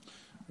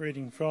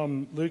Reading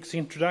from Luke's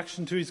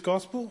introduction to his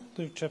Gospel,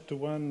 Luke chapter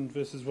 1,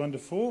 verses 1 to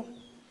 4.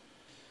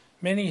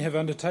 Many have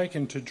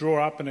undertaken to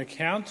draw up an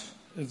account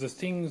of the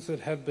things that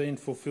have been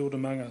fulfilled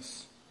among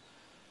us,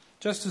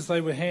 just as they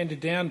were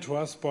handed down to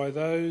us by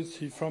those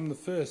who from the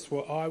first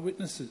were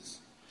eyewitnesses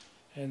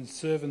and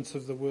servants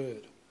of the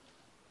word.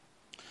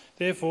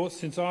 Therefore,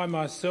 since I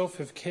myself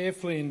have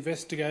carefully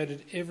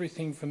investigated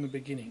everything from the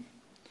beginning,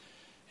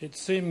 it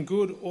seemed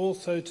good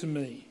also to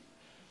me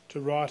to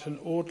write an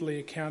orderly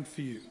account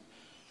for you,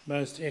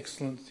 most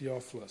excellent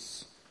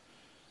Theophilus,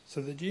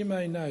 so that you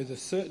may know the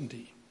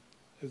certainty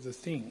of the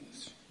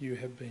things you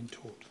have been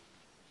taught.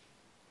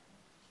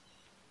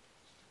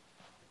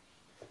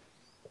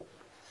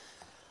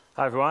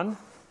 Hi everyone.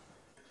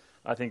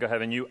 I think I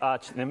have a new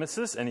arch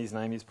nemesis and his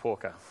name is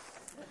Porker.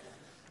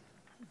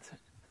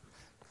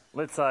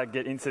 Let's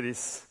get into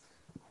this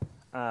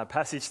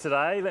passage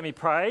today. Let me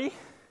pray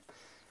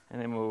and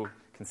then we'll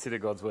consider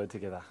God's word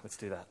together. Let's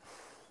do that.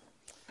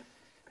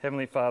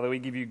 Heavenly Father, we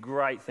give you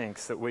great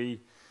thanks that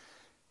we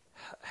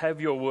have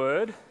your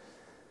word,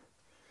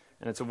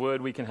 and it's a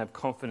word we can have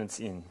confidence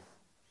in.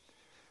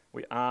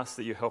 We ask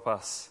that you help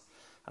us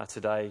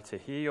today to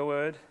hear your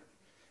word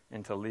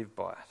and to live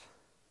by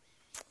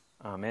it.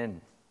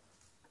 Amen.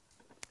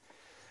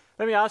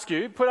 Let me ask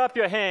you, put up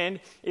your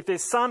hand if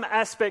there's some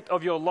aspect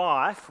of your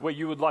life where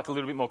you would like a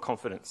little bit more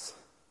confidence.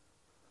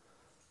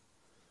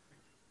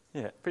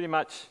 Yeah, pretty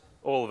much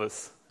all of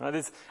us. Right?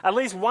 There's at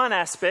least one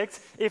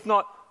aspect, if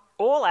not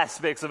all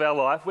aspects of our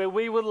life, where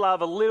we would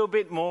love a little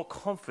bit more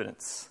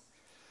confidence.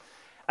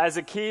 As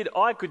a kid,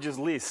 I could just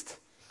list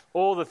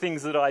all the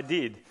things that I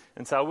did,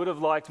 and so I would have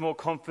liked more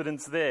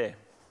confidence there.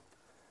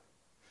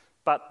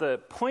 But the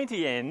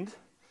pointy end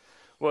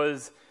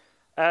was,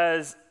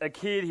 as a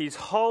kid, his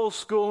whole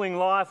schooling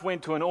life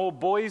went to an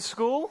all-boys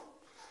school,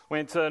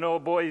 went to an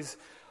all-boys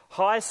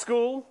high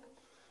school,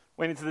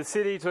 went into the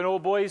city to an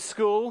all-boys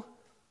school,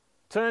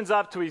 turns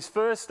up to his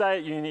first day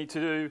at uni to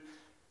do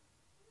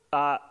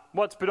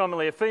what's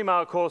predominantly a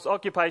female course,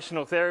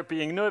 occupational therapy,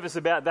 being nervous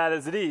about that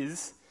as it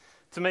is,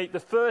 to meet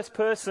the first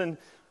person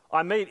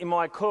I meet in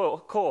my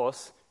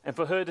course, and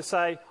for her to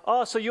say,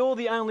 "Oh, so you're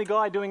the only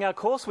guy doing our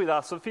course with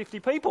us of 50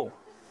 people?"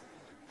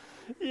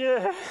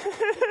 Yeah.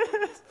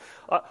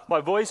 My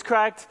voice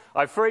cracked,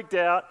 I freaked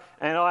out,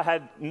 and I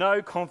had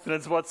no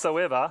confidence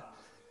whatsoever.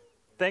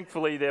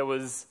 Thankfully, there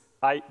was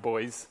 8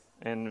 boys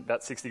and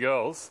about 60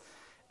 girls,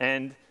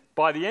 and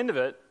by the end of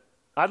it,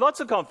 I had lots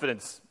of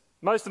confidence.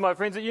 Most of my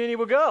friends at uni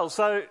were girls,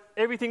 so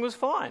everything was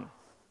fine.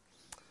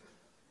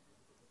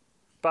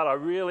 But I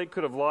really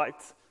could have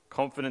liked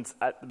confidence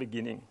at the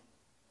beginning.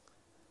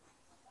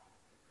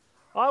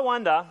 I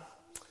wonder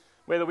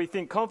whether we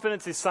think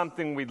confidence is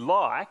something we'd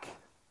like,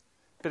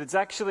 but it's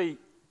actually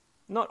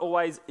not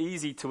always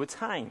easy to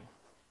attain.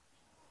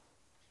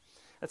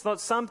 It's not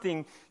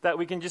something that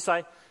we can just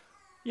say,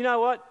 "You know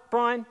what,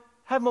 Brian,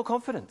 have more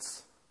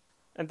confidence."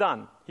 And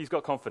done, he's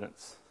got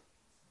confidence.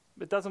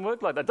 It doesn't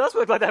work like that. It does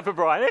work like that for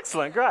Brian.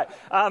 Excellent, great.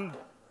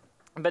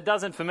 But it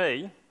doesn't for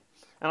me,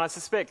 and I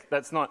suspect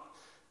that's not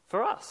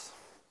for us.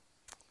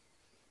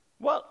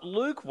 What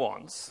Luke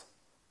wants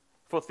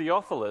for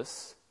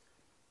Theophilus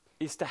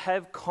is to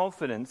have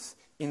confidence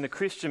in the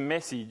Christian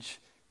message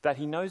that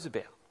he knows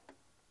about.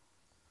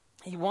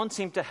 He wants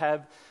him to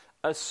have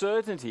a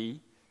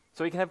certainty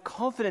so he can have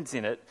confidence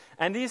in it,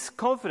 and this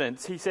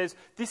confidence, he says,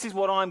 this is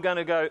what I'm going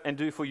to go and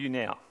do for you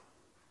now.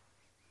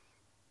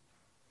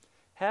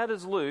 How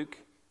does Luke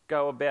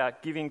go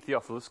about giving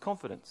Theophilus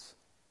confidence?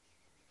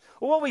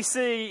 Well, what we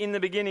see in the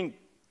beginning,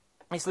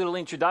 this little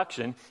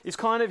introduction, is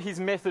kind of his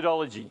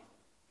methodology.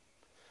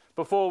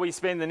 Before we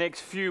spend the next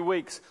few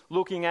weeks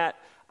looking at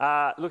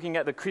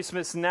the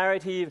Christmas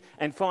narrative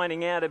and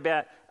finding out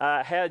about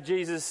how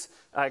Jesus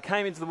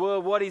came into the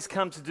world, what he's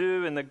come to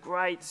do, and the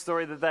great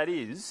story that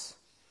is,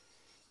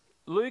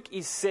 Luke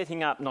is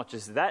setting up not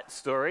just that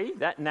story,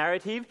 that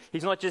narrative.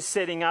 He's not just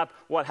setting up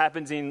what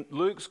happens in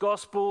Luke's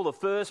gospel, the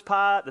first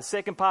part, the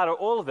second part, or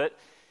all of it.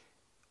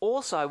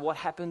 Also what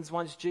happens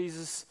once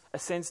Jesus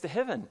ascends to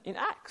heaven in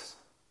Acts.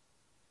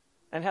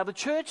 And how the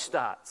church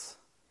starts.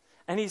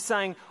 And he's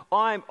saying,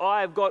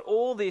 I've got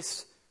all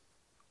this,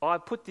 I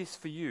put this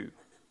for you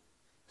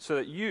so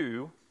that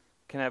you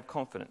can have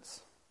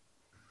confidence.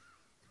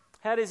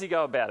 How does he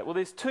go about it? Well,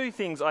 there's 2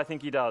 things I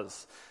think he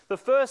does. The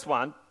first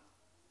one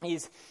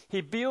is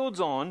he builds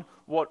on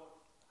what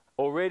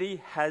already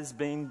has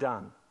been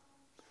done.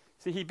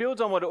 See, he builds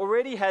on what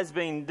already has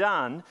been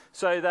done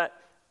so that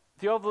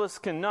Theophilus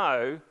can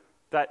know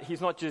that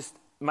he's not just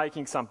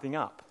making something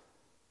up.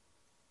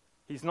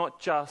 He's not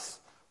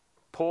just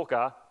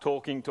Porker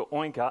talking to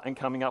Oinker and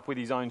coming up with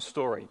his own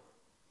story.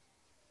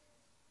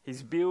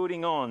 He's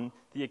building on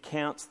the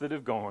accounts that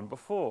have gone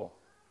before.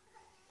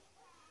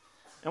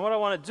 And what I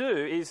want to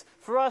do is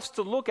for us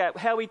to look at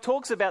how he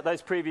talks about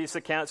those previous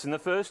accounts in the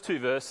first 2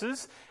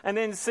 verses, and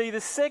then see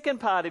the second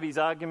part of his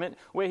argument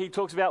where he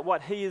talks about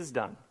what he has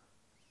done.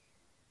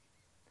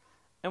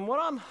 And what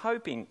I'm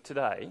hoping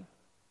today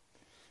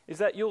is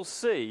that you'll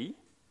see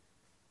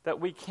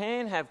that we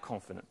can have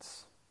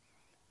confidence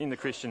in the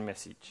Christian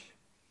message.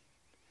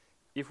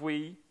 if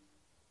we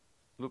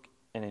look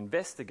and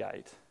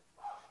investigate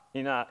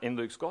in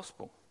Luke's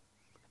Gospel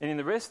and in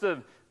the rest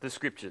of the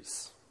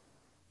Scriptures.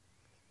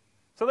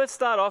 So let's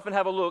start off and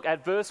have a look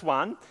at verse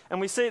 1,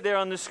 and we see it there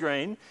on the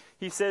screen.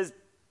 He says,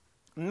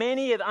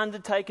 "Many have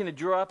undertaken to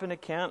draw up an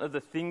account of the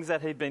things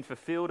that had been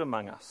fulfilled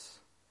among us,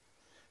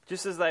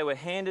 just as they were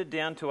handed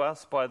down to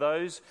us by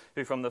those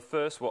who from the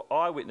first were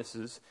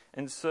eyewitnesses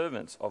and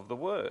servants of the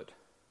word."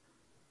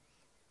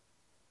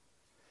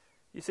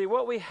 You see,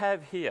 what we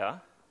have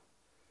here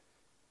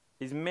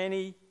is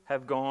many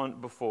have gone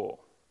before.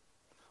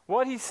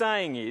 What he's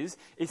saying is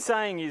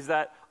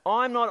that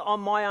I'm not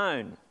on my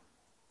own.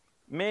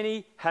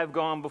 Many have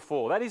gone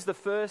before. That is the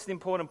first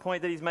important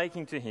point that he's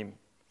making to him.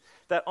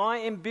 That I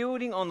am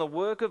building on the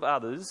work of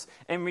others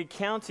and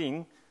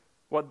recounting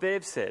what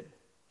they've said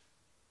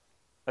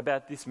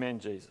about this man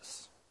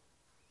Jesus.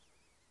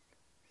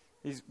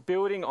 He's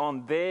building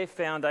on their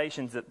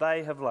foundations that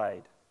they have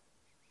laid.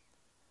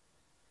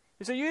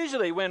 So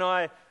usually when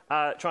I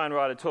try and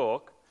write a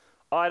talk,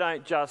 I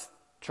don't just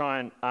try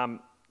and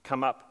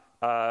come up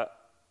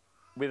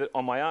with it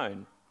on my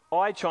own.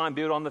 I try and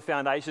build on the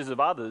foundations of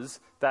others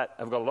that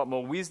have got a lot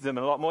more wisdom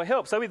and a lot more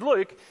help. So with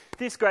Luke,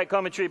 this great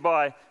commentary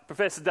by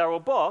Professor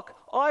Darrell Bock,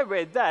 I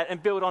read that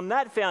and built on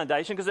that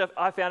foundation because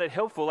I found it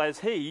helpful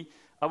as I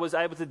was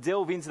able to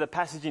delve into the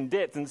passage in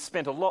depth and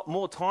spent a lot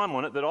more time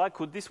on it than I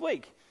could this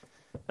week.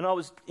 And I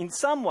was, in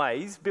some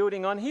ways,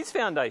 building on his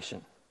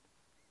foundation.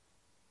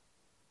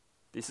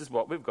 This is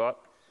what we've got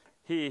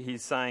here.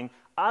 He's saying,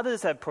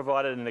 others have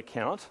provided an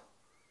account,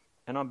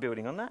 and I'm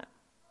building on that.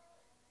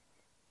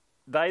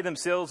 They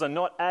themselves are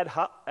not ad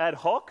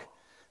hoc.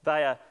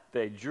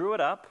 They drew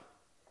it up.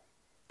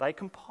 They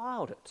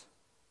compiled it.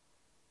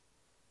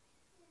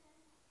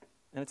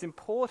 And it's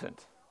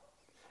important.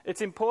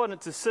 It's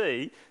important to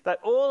see that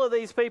all of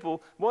these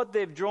people, what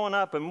they've drawn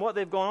up and what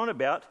they've gone on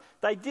about,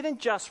 they didn't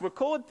just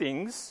record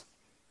things.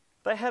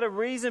 They had a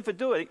reason for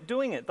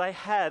doing it. They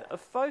had a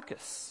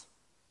focus.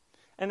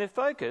 And their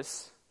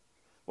focus,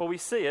 well, we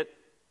see it.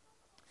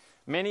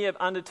 Many have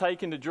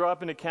undertaken to draw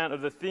up an account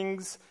of the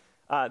things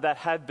that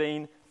have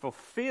been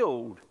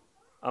fulfilled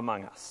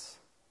among us.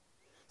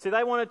 See,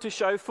 they wanted to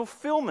show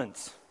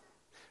fulfillment.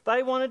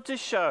 They wanted to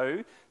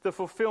show the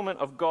fulfillment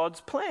of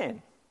God's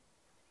plan.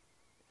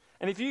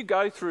 And if you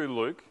go through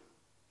Luke,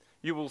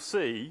 you will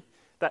see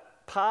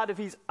that part of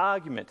his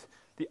argument,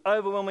 the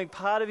overwhelming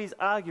part of his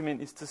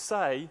argument, is to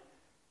say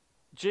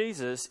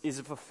Jesus is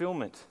a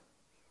fulfillment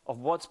of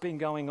what's been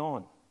going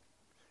on.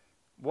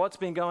 What's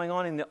been going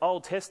on in the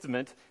Old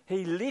Testament,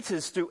 he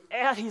litters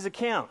throughout his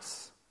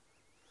accounts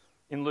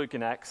in Luke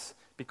and Acts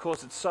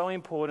because it's so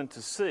important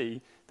to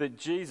see that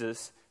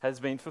Jesus has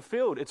been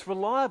fulfilled. It's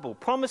reliable.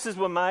 Promises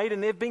were made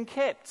and they've been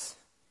kept.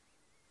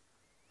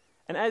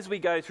 And as we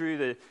go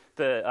through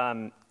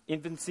the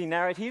infancy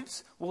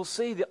narratives, we'll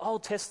see the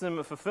Old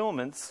Testament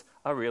fulfillments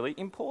are really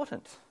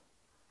important.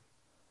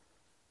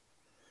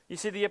 You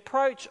see, the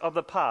approach of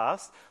the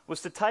past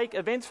was to take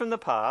events from the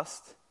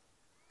past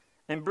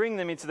and bring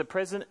them into the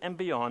present and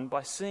beyond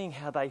by seeing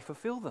how they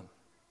fulfill them.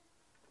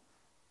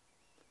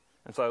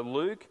 And so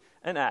Luke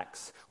and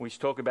Acts, which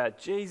talk about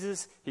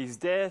Jesus, his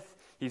death,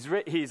 his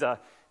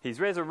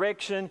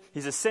resurrection,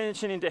 his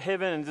ascension into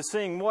heaven, and to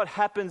seeing what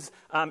happens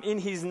in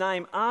his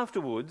name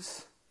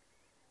afterwards,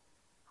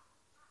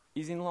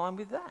 is in line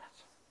with that.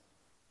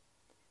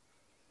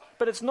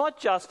 But it's not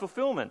just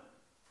fulfillment.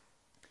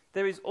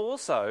 There is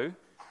also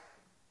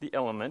the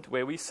element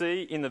where we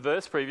see in the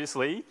verse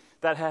previously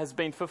that has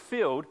been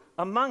fulfilled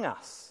among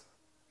us.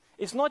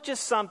 It's not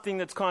just something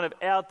that's kind of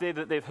out there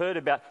that they've heard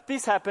about.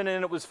 This happened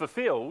and it was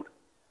fulfilled.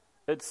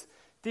 It's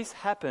this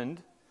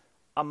happened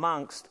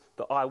amongst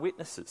the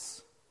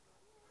eyewitnesses.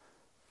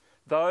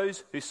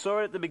 Those who saw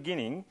it at the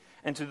beginning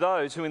and to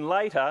those who in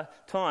later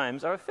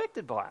times are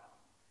affected by it.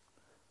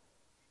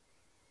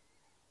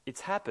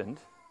 It's happened.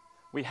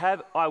 We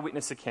have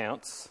eyewitness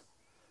accounts.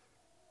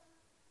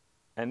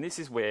 And this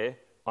is where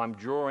I'm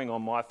drawing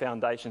on my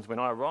foundations when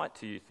I write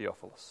to you,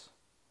 Theophilus.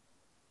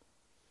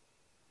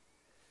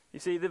 You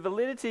see, the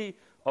validity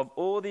of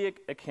all the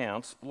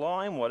accounts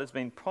lie in what has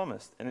been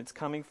promised and its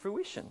coming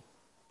fruition.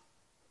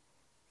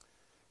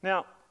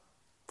 Now,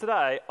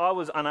 today I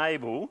was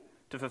unable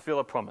to fulfill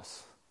a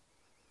promise.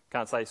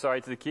 Can't say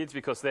sorry to the kids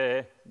because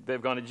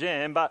they've gone to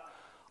jam, but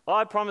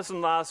I promised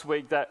them last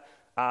week that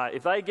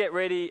if they get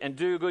ready and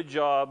do a good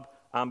job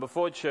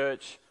before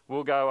church,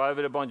 we'll go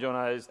over to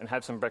Bongiorno's and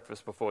have some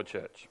breakfast before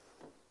church.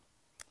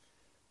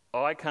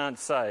 I can't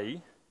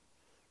say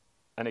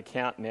an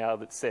account now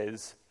that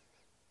says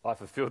I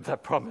fulfilled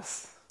that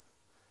promise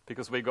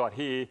because we got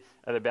here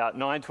at about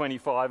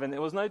 9:25 and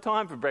there was no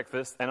time for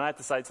breakfast, and I had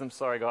to say to them,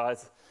 sorry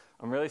guys,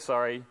 I'm really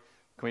sorry,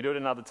 can we do it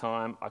another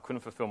time? I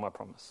couldn't fulfill my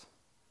promise.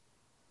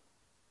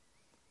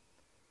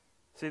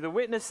 See, the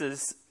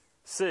witnesses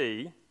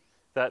see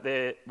that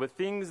there were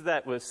things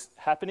that were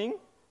happening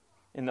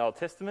in the Old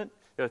Testament,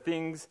 there are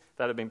things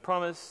that have been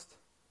promised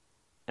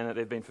and that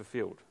they've been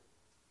fulfilled.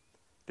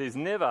 There's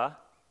never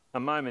a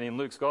moment in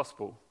Luke's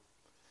Gospel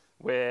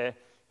where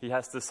he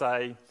has to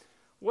say,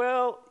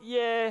 well,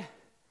 yeah,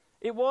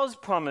 It was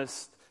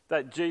promised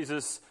that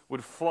Jesus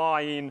would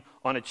fly in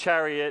on a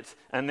chariot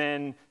and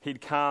then he'd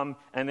come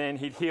and then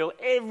he'd heal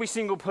every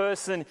single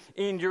person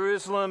in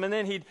Jerusalem and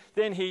then he'd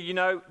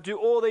do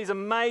all these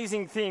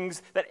amazing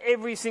things that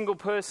every single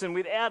person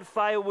without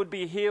fail would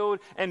be healed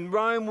and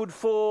Rome would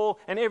fall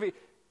and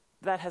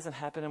that hasn't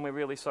happened and we're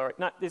really sorry.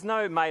 No, there's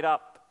no made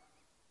up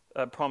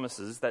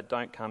promises that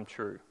don't come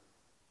true.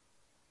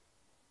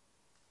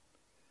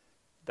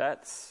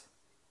 That's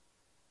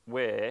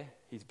where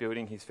he's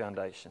building his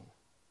foundation.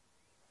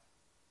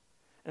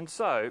 And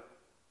so,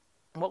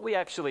 what we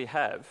actually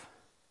have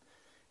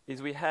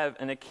is we have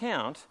an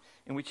account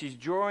in which he's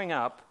drawing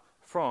up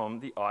from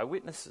the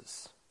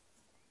eyewitnesses.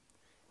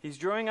 He's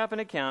drawing up an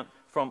account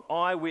from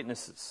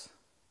eyewitnesses.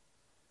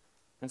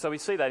 And so we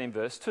see that in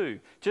verse 2.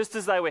 Just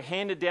as they were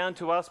handed down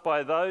to us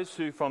by those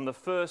who from the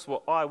first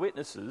were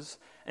eyewitnesses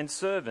and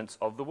servants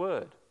of the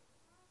word.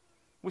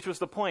 Which was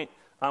the point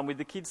with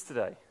the kids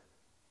today.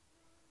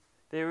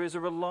 There is a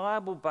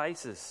reliable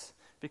basis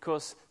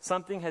because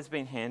something has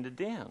been handed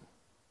down.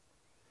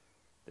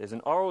 There's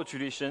an oral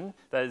tradition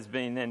that has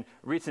been then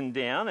written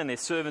down and they're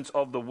servants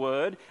of the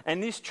word.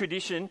 And this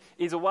tradition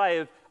is a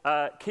way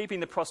of keeping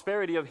the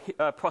posterity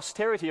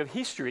of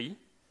history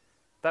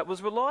that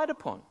was relied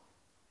upon.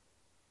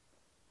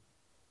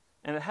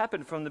 And it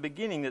happened from the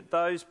beginning that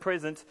those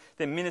present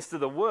then minister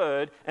the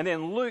word and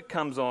then Luke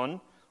comes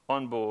on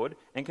board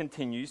and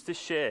continues to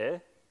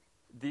share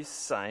this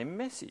same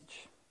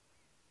message.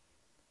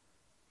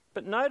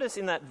 But notice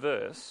in that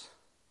verse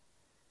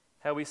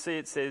how we see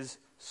it says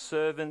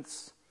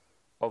servants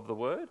of the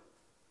word.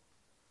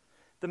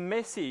 The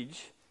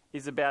message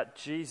is about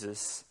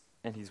Jesus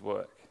and his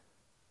work.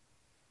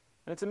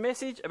 And it's a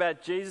message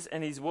about Jesus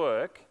and his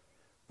work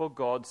for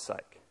God's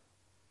sake.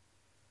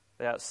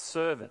 They are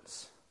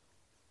servants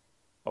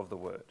of the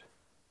word.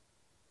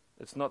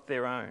 It's not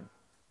their own.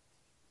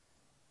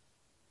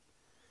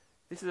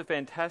 This is a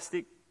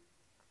fantastic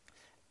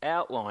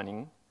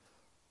outlining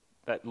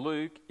that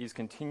Luke is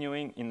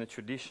continuing in the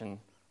tradition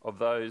of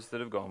those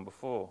that have gone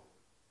before.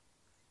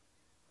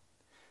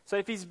 So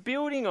if he is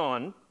building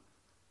on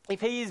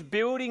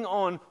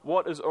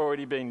what has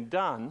already been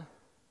done,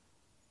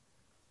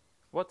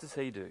 what does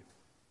he do?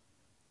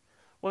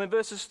 Well, in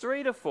verses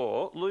 3 to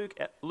 4,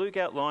 Luke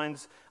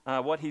outlines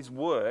what his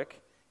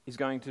work is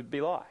going to be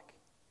like,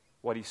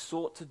 what he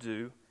sought to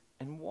do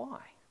and why.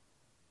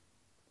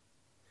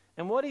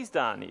 And what he's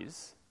done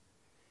is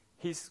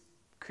he's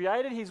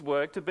created his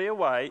work to be a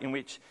way in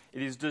which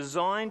it is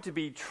designed to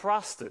be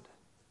trusted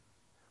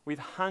with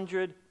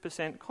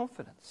 100%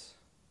 confidence.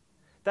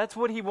 That's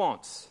what he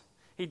wants.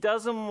 He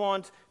doesn't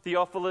want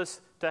Theophilus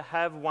to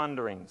have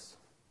wonderings.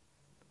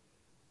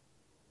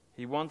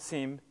 He wants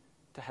him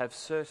to have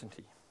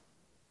certainty.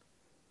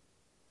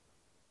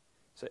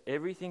 So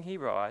everything he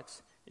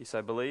writes is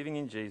so believing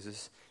in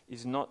Jesus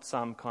is not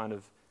some kind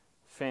of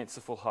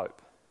fanciful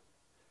hope.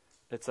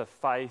 It's a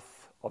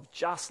faith of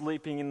just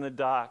leaping in the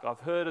dark. I've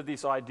heard of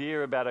this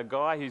idea about a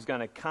guy who's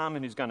going to come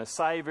and who's going to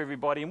save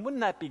everybody, and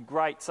wouldn't that be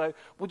great? So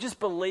we'll just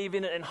believe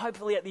in it and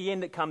hopefully at the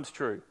end it comes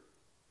true.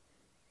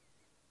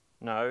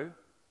 No,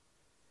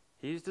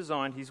 he's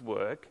designed his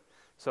work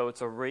so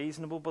it's a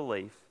reasonable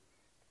belief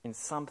in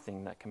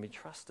something that can be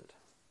trusted.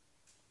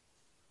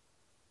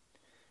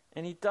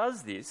 And he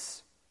does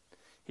this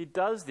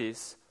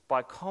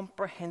by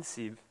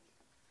comprehensive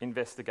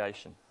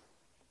investigation.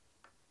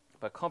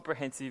 By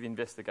comprehensive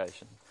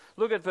investigation.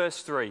 Look at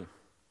verse 3.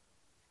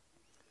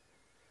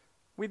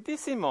 With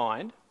this in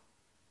mind,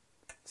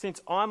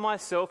 since I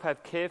myself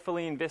have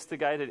carefully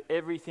investigated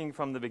everything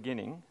from the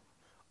beginning,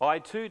 I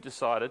too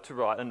decided to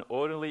write an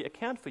orderly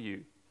account for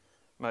you,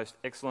 most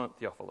excellent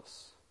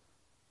Theophilus.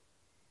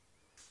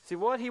 See,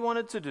 what he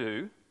wanted to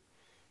do,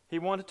 he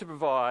wanted to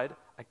provide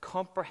a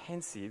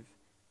comprehensive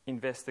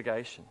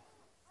investigation.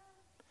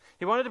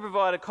 He wanted to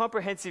provide a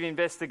comprehensive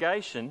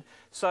investigation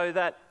so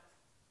that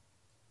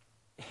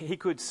he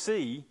could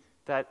see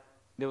that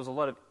there was a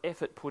lot of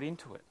effort put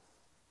into it,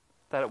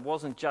 that it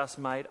wasn't just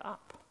made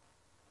up.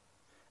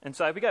 And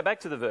so if we go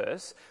back to the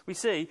verse, we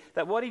see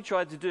that what he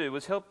tried to do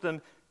was help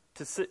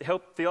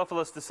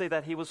Theophilus to see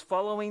that he was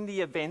following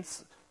the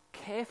events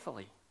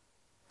carefully.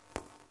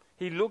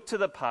 He looked to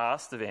the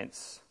past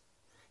events.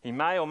 He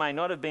may or may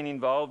not have been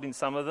involved in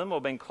some of them or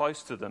been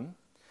close to them,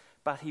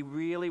 but he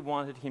really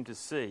wanted him to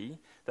see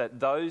that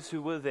those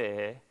who were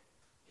there,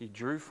 he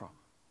drew from.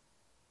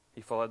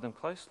 He followed them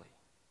closely.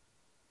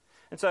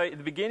 And so at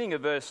the beginning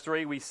of verse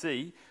 3, we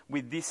see,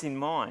 with this in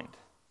mind,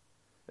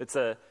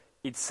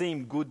 it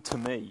seemed good to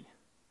me.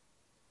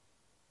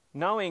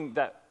 Knowing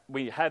that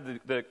we have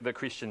the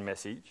Christian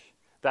message,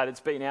 that it's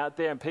been out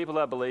there and people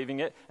are believing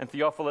it, and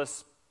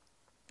Theophilus,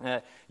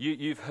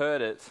 you've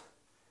heard it,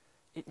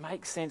 it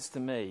makes sense to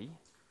me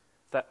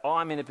that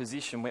I'm in a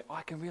position where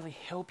I can really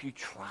help you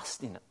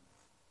trust in it.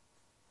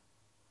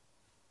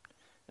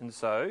 And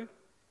so,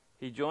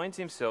 he joins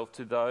himself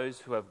to those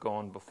who have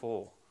gone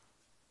before.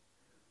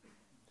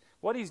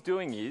 What he's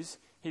doing is,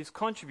 he's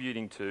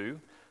contributing to,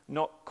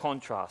 not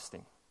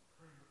contrasting.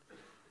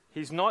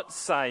 He's not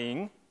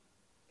saying,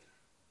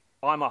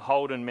 I'm a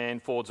Holden man,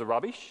 Fords are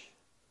rubbish.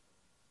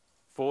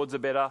 Fords are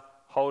better,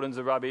 Holdens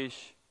are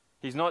rubbish.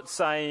 He's not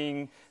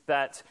saying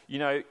that,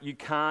 you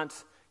can't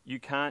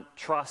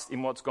trust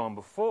in what's gone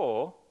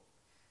before.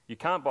 You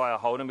can't buy a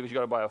Holden because you've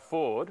got to buy a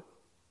Ford.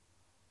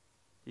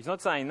 He's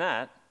not saying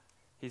that.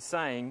 He's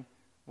saying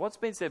what's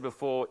been said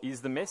before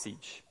is the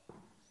message.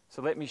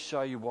 So let me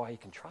show you why you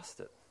can trust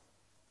it.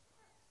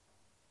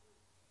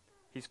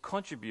 He's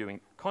contributing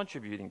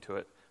to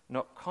it,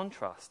 not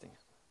contrasting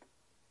it.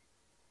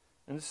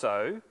 And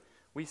so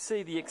we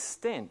see the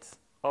extent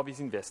of his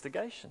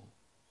investigation.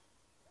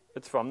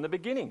 It's from the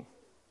beginning.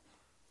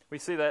 We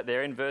see that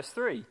there in verse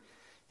 3.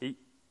 He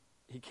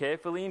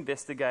carefully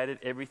investigated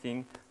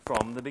everything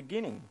from the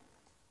beginning.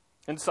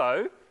 And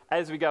so,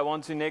 as we go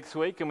on to next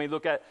week and we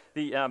look at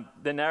the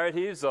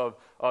narratives of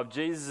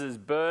Jesus'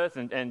 birth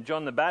and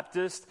John the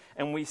Baptist,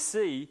 and we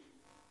see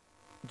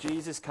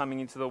Jesus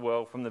coming into the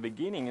world from the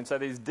beginning. And so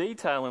there's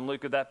detail in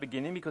Luke at that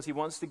beginning because he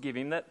wants to give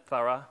him that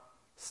thorough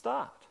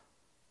start.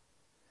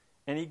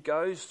 And he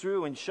goes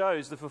through and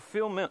shows the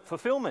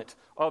fulfillment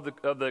of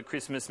the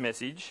Christmas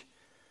message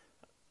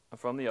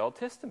from the Old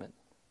Testament.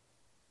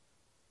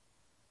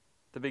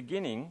 The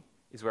beginning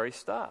is where he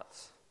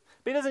starts.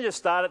 But he doesn't just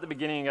start at the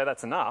beginning and go,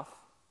 that's enough.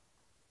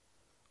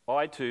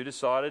 I too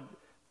decided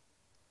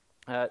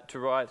to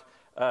write,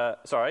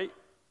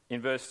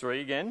 in verse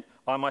 3 again,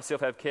 I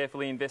myself have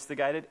carefully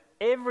investigated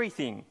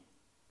everything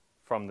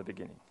from the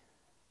beginning.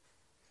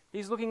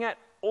 He's looking at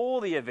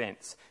all the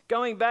events,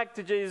 going back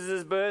to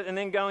Jesus' birth and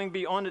then going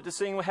beyond it to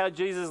seeing how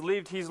Jesus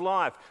lived his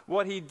life,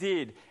 what he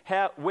did,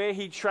 where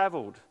he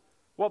travelled,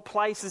 what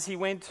places he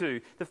went to,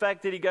 the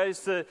fact that he goes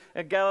to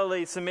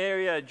Galilee,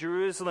 Samaria,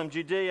 Jerusalem,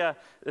 Judea,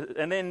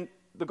 and then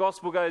the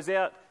gospel goes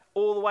out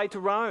all the way to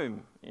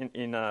Rome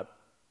in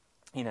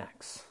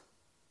Acts.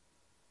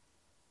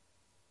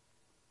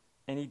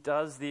 And he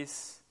does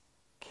this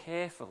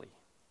carefully.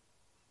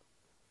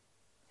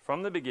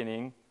 From the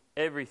beginning,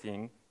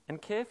 everything,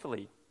 and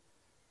carefully.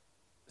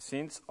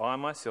 Since I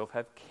myself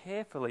have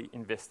carefully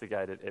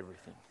investigated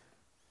everything.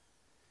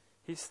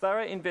 His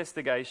thorough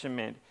investigation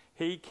meant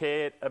he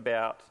cared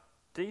about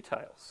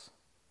details.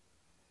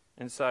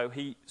 And so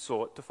he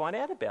sought to find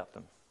out about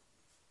them.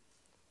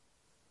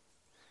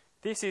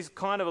 This is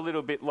kind of a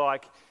little bit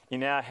like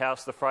in our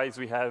house the phrase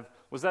we have,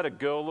 was that a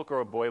girl look or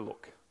a boy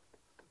look?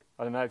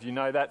 I don't know if you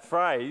know that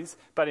phrase,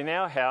 but in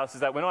our house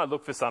is that when I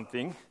look for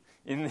something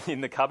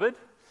in the cupboard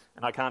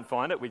and I can't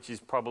find it, which is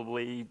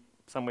probably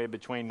somewhere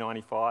between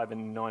 95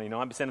 and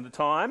 99% of the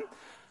time,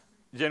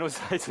 Jen will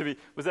say to me,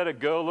 was that a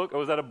girl look or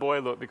was that a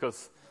boy look?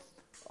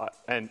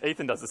 And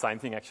Ethan does the same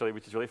thing actually,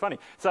 which is really funny.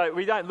 So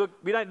we don't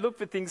look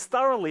for things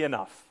thoroughly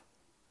enough.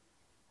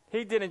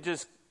 He didn't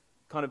just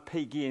kind of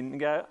peek in and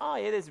go, oh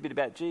yeah, there's a bit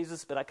about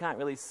Jesus, but I can't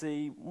really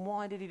see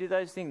why did he do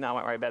those things. No, I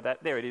won't worry about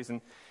that. There it is.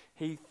 And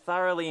he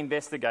thoroughly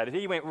investigated.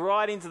 He went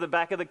right into the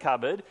back of the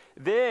cupboard.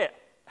 There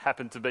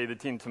happened to be the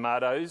tinned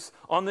tomatoes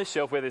on the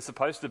shelf where they're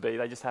supposed to be.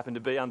 They just happened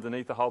to be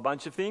underneath a whole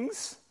bunch of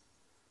things.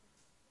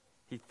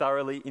 He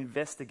thoroughly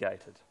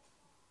investigated.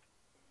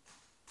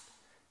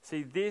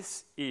 See,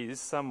 this is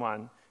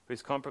someone who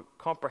is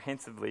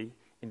comprehensively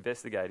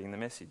investigating the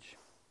message.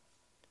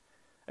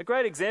 A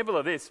great example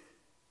of this,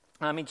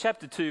 in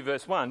chapter 2,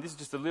 verse 1, this is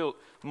just a little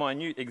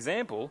minute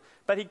example,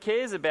 but he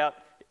cares about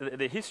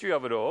the history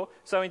of it all.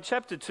 So in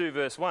chapter 2,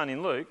 verse 1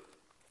 in Luke,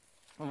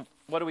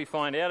 what do we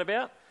find out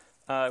about?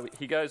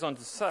 He goes on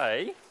to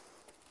say,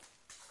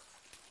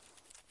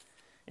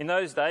 in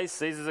those days,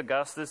 Caesar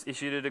Augustus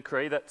issued a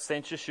decree that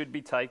census should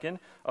be taken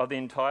of the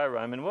entire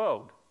Roman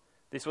world.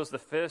 This was the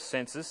first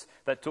census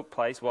that took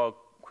place while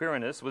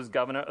Quirinius was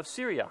governor of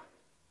Syria.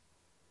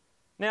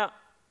 Now,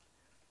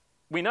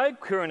 we know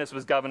Quirinius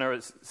was governor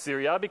of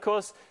Syria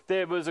because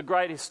there was a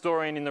great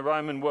historian in the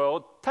Roman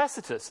world,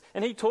 Tacitus,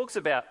 and he talks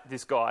about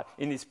this guy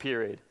in this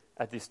period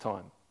at this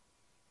time.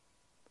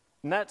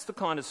 And that's the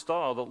kind of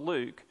style that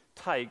Luke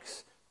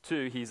takes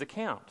to his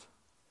account.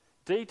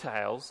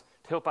 Details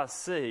to help us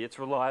see its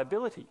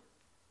reliability.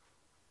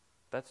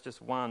 That's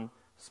just one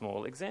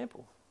small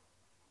example.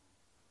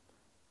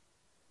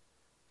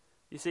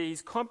 You see,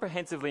 he's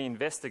comprehensively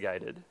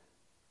investigated.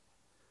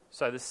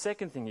 So the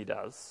second thing he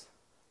does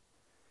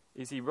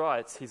is he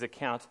writes his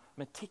account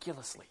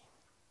meticulously.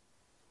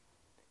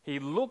 He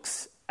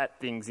looks at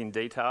things in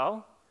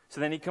detail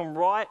so then he can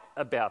write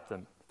about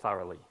them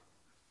thoroughly.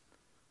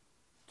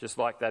 Just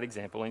like that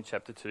example in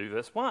chapter 2,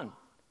 verse 1.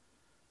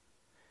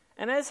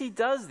 And as he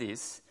does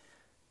this,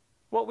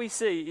 what we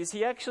see is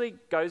he actually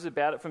goes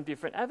about it from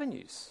different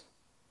avenues.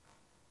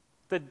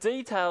 The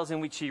details in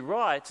which he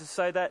writes is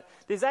so that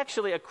there's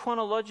actually a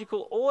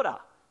chronological order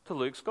to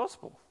Luke's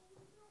gospel.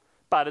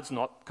 But it's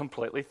not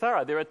completely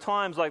thorough. There are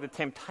times like the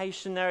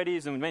temptation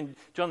narratives and when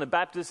John the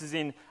Baptist is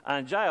in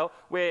jail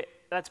where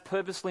that's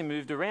purposely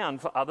moved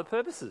around for other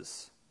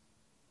purposes.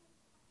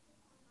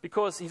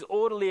 Because his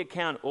orderly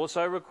account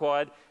also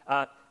required,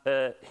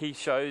 he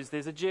shows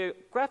there's a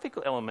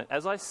geographical element.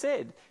 As I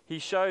said, he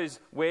shows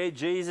where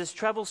Jesus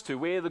travels to,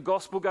 where the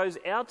gospel goes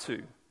out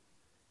to,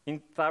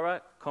 in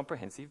thorough,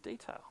 comprehensive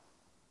detail.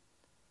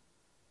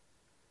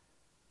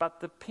 But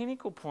the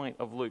pinnacle point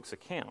of Luke's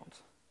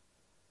account,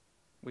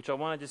 which I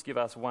want to just give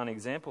us one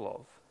example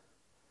of,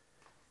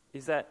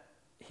 is that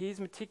his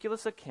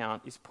meticulous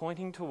account is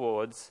pointing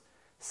towards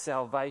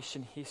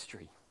salvation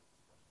history,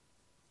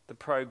 the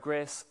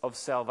progress of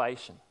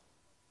salvation.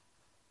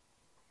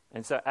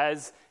 And so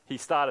as he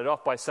started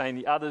off by saying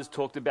the others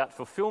talked about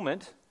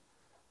fulfillment,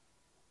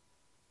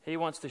 he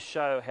wants to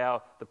show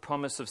how the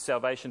promise of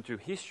salvation through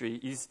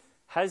history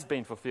has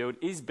been fulfilled,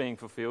 is being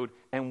fulfilled,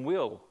 and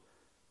will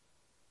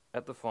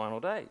at the final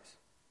days.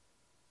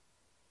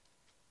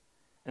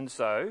 And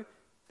so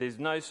there's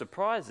no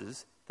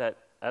surprises that,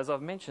 as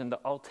I've mentioned, the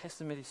Old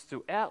Testament is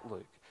throughout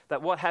Luke,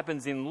 that what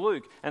happens in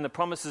Luke and the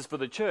promises for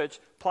the church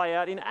play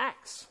out in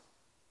Acts.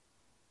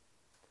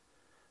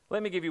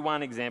 Let me give you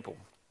one example.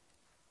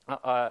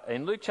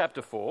 In Luke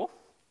chapter 4,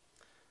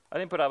 I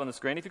didn't put it up on the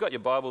screen. If you've got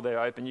your Bible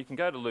there open, you can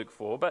go to Luke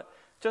 4, but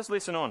just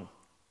listen on.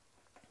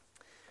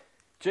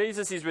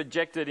 Jesus is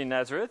rejected in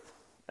Nazareth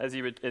as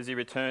he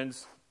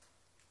returns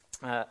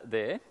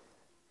there.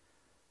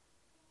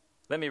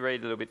 Let me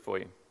read a little bit for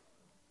you.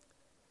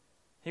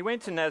 He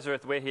went to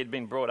Nazareth where he had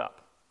been brought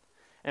up,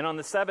 and on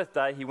the Sabbath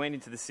day he went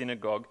into the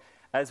synagogue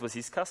as was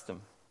his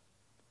custom.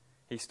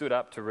 He stood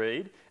up to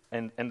read,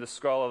 and the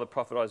scroll of the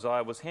prophet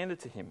Isaiah was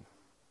handed to him.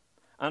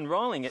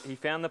 Unrolling it, he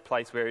found the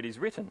place where it is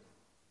written,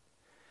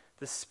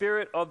 "The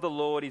Spirit of the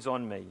Lord is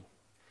on me,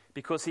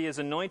 because he has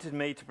anointed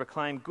me to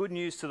proclaim good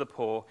news to the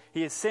poor.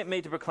 He has sent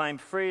me to proclaim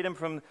freedom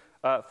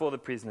for the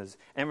prisoners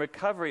and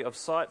recovery of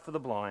sight for the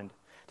blind,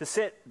 to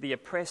set the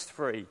oppressed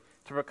free,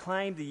 to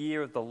proclaim the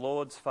year of the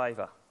Lord's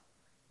favour."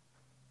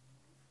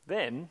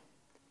 Then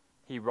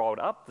he rolled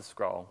up the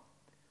scroll,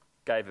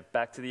 gave it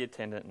back to the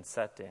attendant and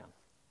sat down.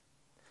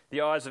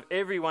 The eyes of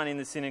everyone in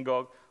the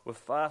synagogue were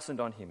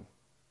fastened on him.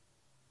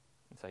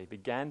 And so he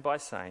began by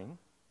saying,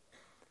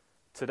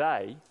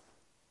 "Today,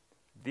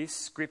 this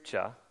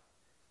scripture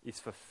is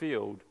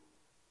fulfilled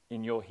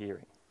in your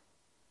hearing."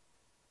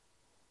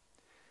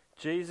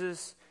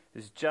 Jesus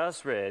has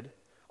just read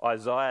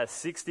Isaiah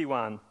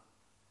 61,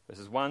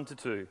 verses 1 to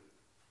 2.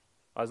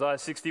 Isaiah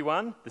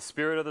 61, "The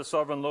Spirit of the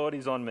Sovereign Lord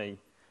is on me,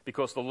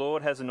 because the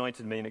Lord has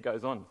anointed me," and it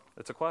goes on.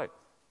 That's a quote.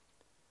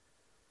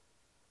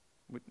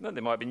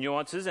 There might be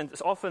nuances, and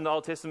often the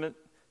Old Testament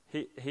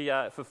he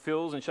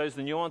fulfills and shows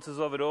the nuances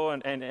of it all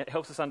and it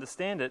helps us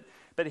understand it.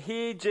 But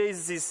here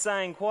Jesus is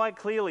saying quite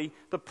clearly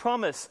the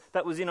promise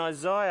that was in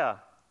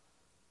Isaiah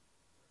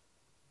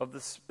of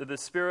the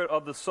Spirit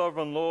of the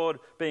Sovereign Lord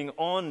being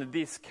on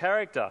this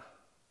character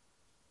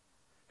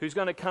who's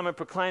going to come and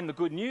proclaim the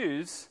good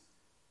news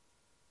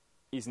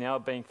is now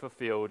being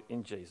fulfilled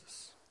in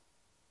Jesus.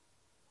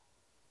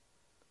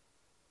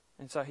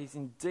 And so he's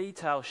in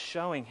detail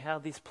showing how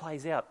this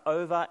plays out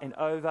over and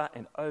over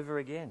and over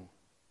again.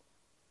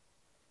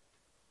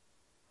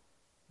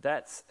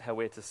 That's how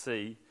we're to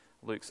see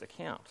Luke's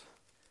account,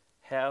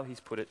 how he's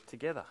put it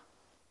together.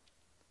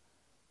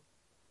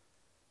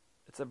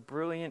 It's a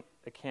brilliant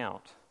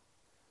account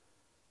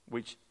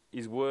which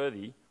is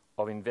worthy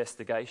of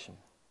investigation,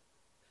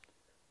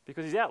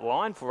 because he's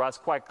outlined for us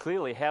quite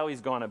clearly how he's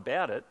gone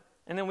about it,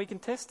 and then we can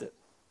test it.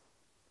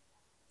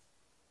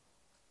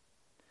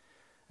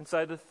 And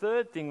so the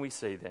third thing we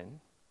see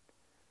then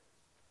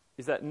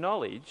is that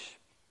knowledge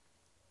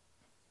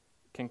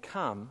can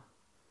come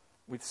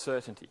with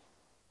certainty.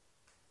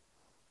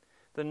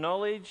 The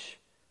knowledge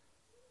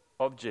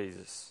of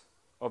Jesus,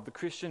 of the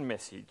Christian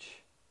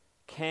message,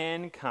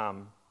 can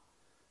come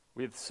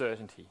with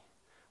certainty,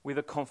 with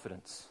a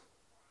confidence.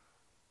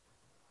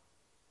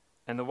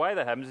 And the way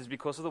that happens is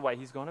because of the way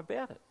he's gone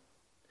about it.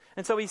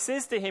 And so he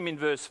says to him in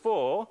verse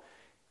 4,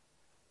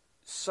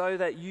 "So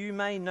that you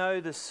may know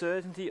the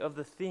certainty of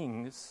the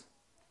things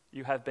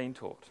you have been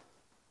taught."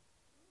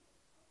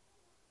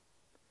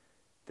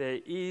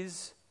 There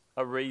is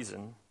a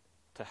reason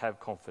to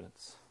have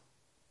confidence.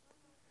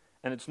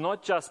 And it's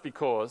not just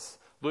because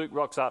Luke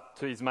rocks up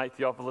to his mate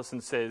Theophilus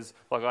and says,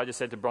 like I just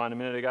said to Brian a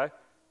minute ago,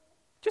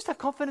 just have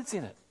confidence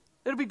in it.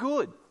 It'll be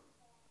good.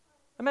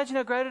 Imagine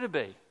how great it'd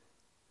be.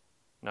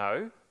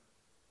 No,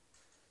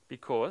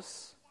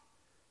 because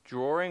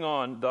drawing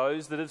on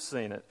those that have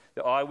seen it,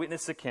 the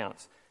eyewitness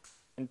accounts,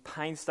 and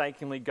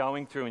painstakingly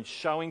going through and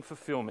showing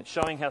fulfillment,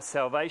 showing how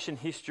salvation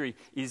history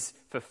is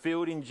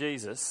fulfilled in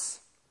Jesus,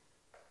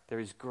 there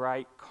is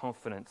great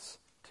confidence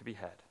to be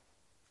had.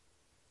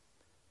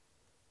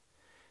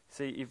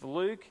 See, if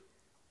Luke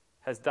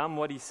has done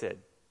what he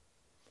said,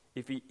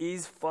 if he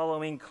is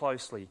following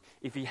closely,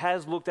 if he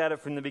has looked at it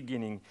from the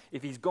beginning,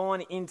 if he's gone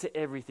into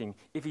everything,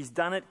 if he's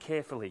done it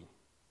carefully,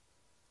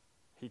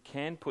 he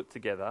can put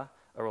together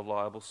a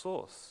reliable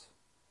source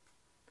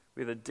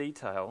with a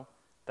detail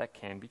that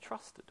can be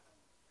trusted.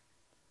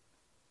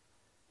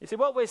 You see,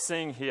 what we're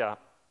seeing here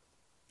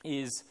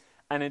is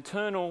an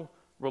internal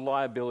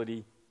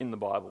reliability in the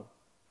Bible.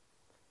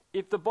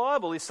 If the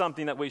Bible is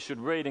something that we should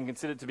read and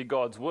consider to be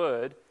God's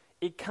word,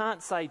 it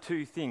can't say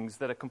two things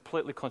that are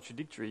completely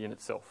contradictory in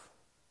itself.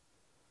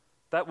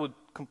 That would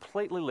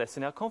completely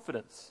lessen our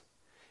confidence.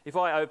 If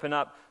I open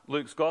up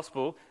Luke's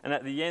Gospel and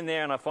at the end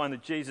there and I find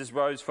that Jesus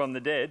rose from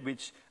the dead,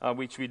 which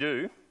we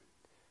do,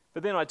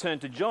 But then I turn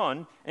to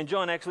John, and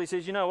John actually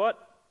says, you know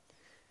what?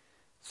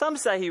 Some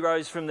say he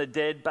rose from the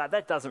dead, but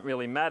that doesn't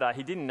really matter.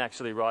 He didn't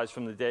actually rise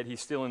from the dead.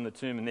 He's still in the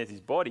tomb and there's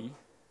his body.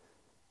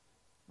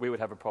 We would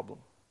have a problem.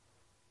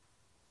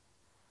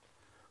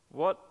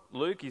 What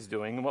Luke is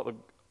doing, and what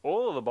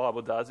all of the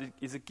Bible does,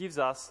 is it gives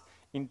us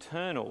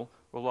internal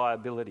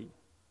reliability.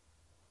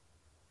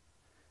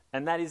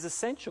 And that is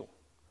essential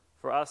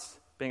for us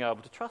being able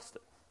to trust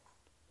it.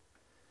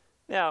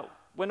 Now,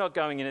 we're not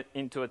going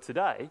into it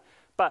today,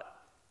 but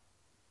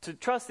to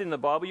trust in the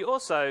Bible, you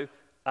also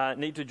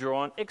need to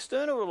draw on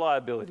external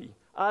reliability.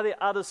 Are there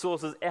other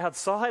sources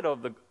outside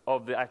of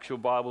the actual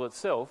Bible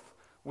itself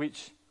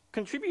which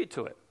contribute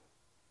to it?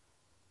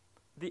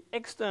 The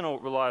external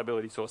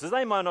reliability sources,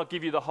 they might not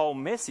give you the whole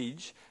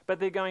message, but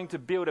they're going to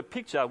build a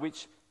picture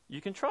which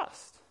you can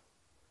trust.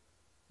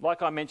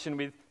 Like I mentioned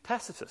with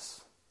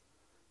Tacitus,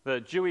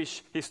 the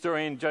Jewish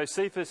historian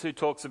Josephus, who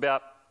talks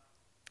about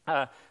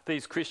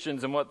these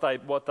Christians and what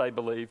they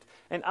believed,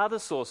 and other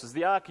sources.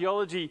 The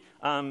archaeology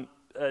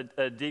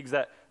digs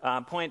that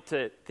point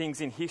to things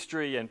in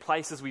history and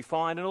places we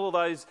find, and all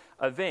those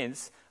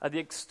events are the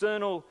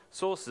external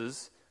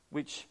sources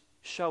which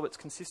show its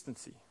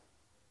consistency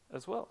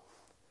as well.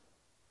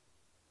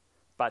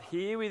 But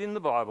here within the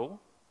Bible,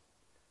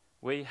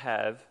 we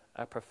have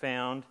a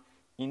profound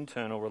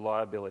internal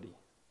reliability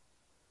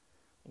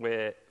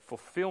where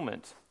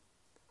fulfillment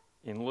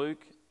in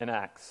Luke and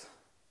Acts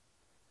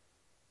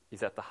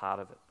is at the heart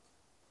of it.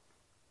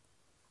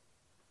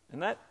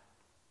 And that,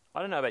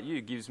 I don't know about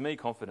you, gives me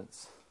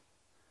confidence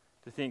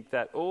to think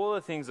that all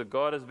the things that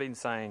God has been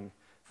saying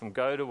from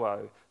go to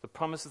woe, the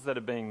promises that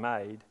are being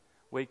made,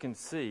 we can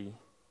see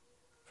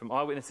from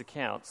eyewitness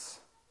accounts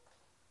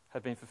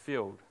have been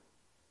fulfilled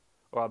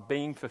or are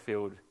being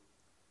fulfilled.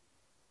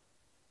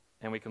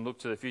 And we can look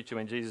to the future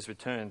when Jesus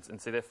returns and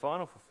see their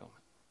final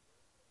fulfillment.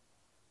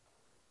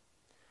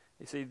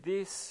 You see,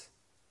 this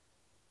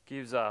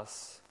gives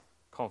us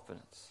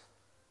confidence.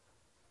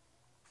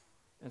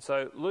 And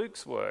so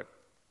Luke's work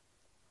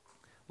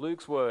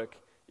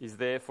is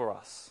there for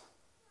us,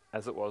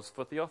 as it was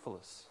for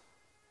Theophilus.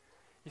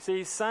 You see,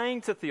 he's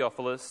saying to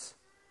Theophilus,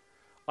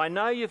 I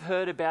know you've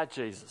heard about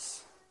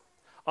Jesus.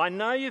 I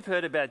know you've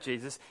heard about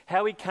Jesus,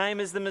 how he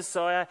came as the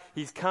Messiah.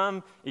 He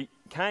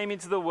came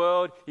into the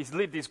world. He's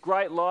lived this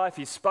great life.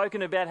 He's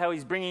spoken about how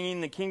he's bringing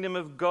in the kingdom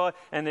of God,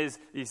 and there's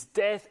his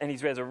death and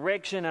his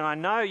resurrection. And I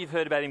know you've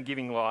heard about him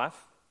giving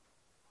life.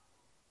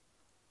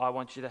 I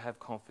want you to have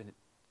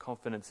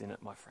confidence in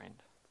it, my friend.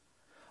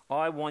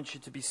 I want you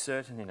to be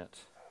certain in it.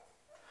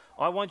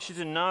 I want you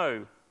to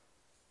know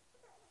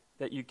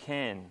that you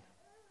can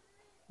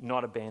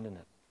not abandon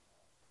it.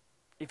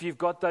 If you've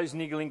got those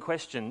niggling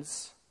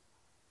questions,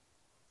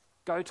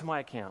 go to my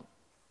account.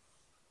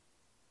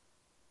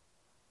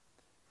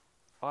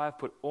 I have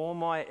put all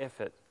my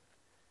effort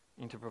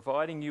into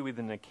providing you with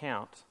an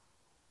account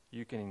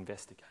you can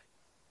investigate.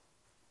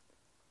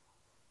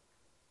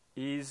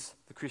 Is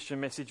the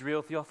Christian message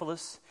real,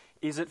 Theophilus?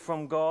 Is it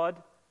from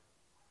God?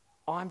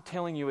 I'm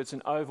telling you it's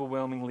an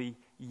overwhelmingly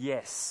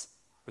yes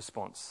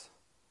response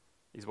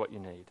is what you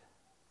need.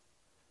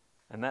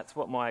 And that's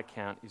what my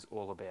account is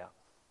all about.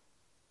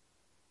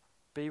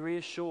 Be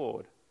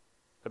reassured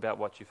about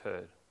what you've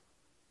heard.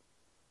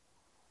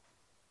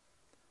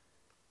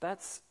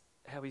 That's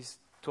how he's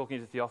talking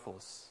to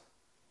Theophilus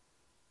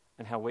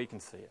and how we can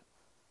see it.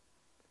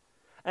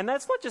 And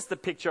that's not just the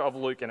picture of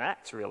Luke and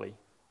Acts, really.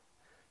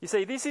 You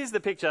see, this is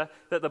the picture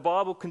that the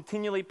Bible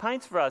continually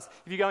paints for us.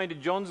 If you go into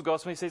John's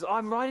Gospel, he says,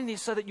 I'm writing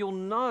this so that you'll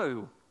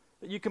know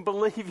that you can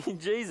believe in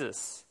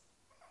Jesus.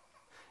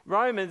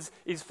 Romans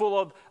is full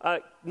of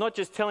not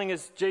just telling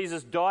us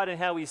Jesus died and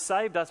how he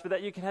saved us, but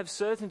that you can have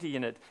certainty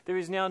in it. There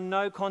is now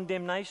no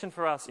condemnation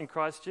for us in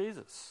Christ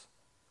Jesus.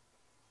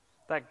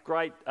 That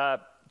great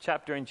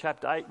chapter in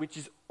chapter 8, which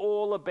is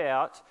all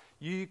about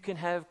you can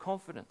have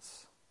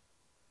confidence.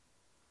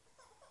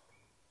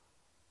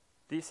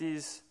 This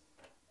is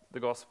the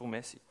gospel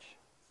message.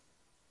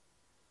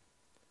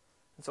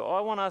 And so I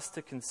want us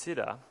to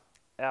consider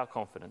our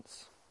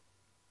confidence.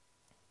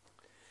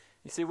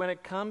 You see, when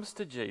it comes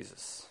to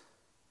Jesus,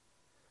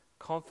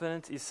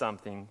 confidence is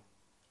something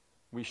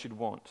we should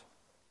want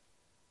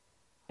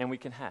and we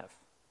can have.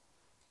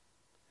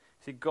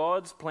 See,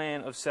 God's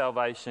plan of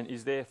salvation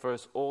is there for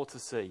us all to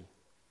see.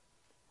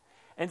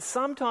 And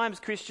sometimes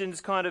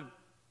Christians kind of,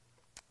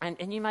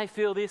 and you may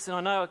feel this, and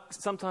I know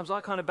sometimes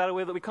I kind of battle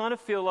with it, we kind of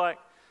feel like,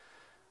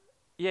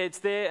 yeah, it's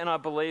there and I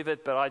believe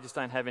it, but I just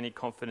don't have any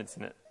confidence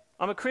in it.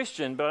 I'm a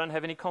Christian, but I don't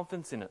have any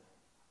confidence in it.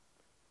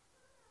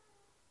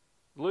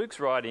 Luke's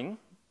writing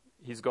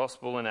his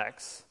gospel in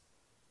Acts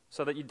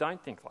so that you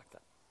don't think like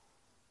that.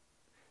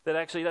 That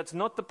actually that's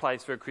not the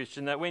place for a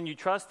Christian, that when you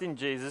trust in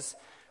Jesus,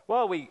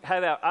 while we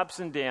have our ups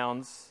and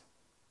downs,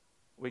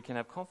 we can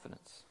have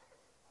confidence.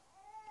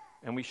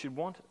 And we should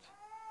want it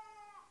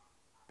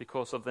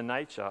because of the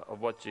nature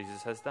of what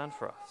Jesus has done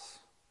for us.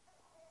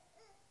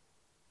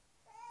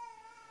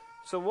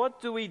 So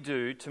what do we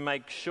do to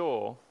make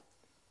sure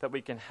that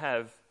we can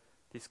have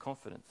this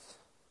confidence?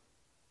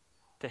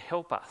 To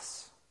help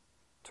us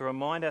to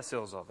remind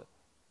ourselves of it.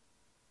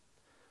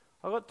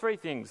 I've got 3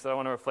 things that I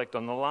want to reflect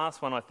on. The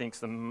last one I think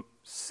is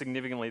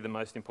significantly the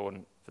most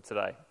important for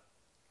today.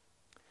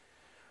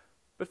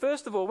 But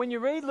first of all, when you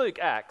read Luke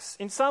Acts,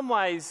 in some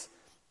ways,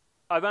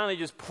 I've only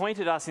just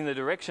pointed us in the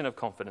direction of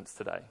confidence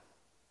today,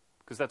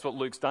 because that's what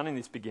Luke's done in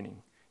this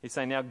beginning. He's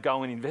saying, now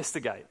go and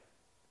investigate.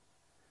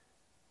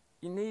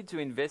 You need to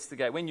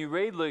investigate. When you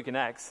read Luke and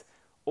Acts,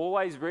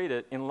 always read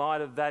it in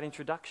light of that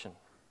introduction.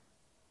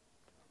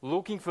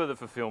 Looking for the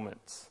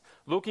fulfillments,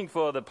 looking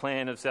for the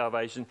plan of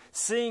salvation,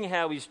 seeing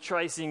how he's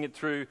tracing it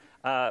through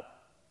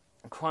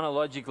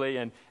chronologically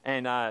and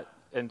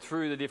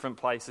through the different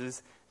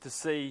places to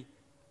see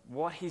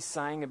what he's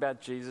saying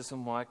about Jesus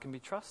and why it can be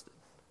trusted.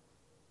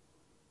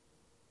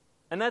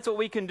 And that's what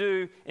we can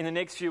do in the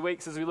next few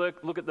weeks as we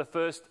look at the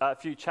first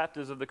few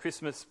chapters of the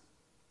Christmas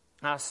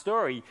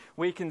story.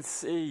 We can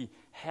see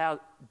how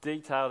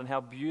detailed and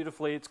how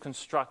beautifully it's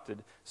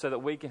constructed so that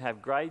we can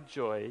have great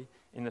joy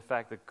in the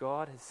fact that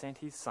God has sent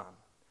his Son,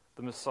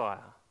 the Messiah,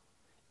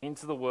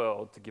 into the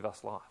world to give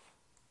us life.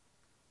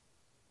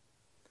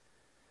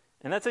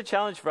 And that's a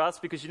challenge for us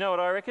because you know what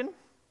I reckon?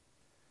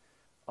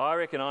 I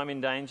reckon I'm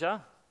in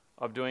danger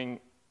of doing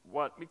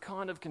what we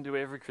kind of can do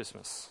every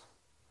Christmas.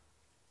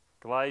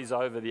 Glaze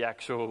over the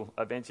actual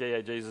events.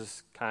 Yeah,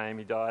 Jesus came,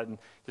 he died, and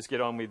just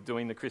get on with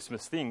doing the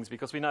Christmas things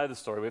because we know the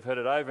story. We've heard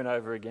it over and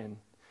over again.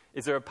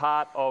 Is there a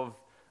part of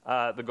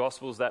the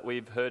Gospels that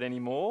we've heard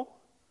anymore?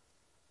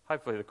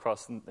 Hopefully the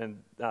cross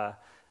and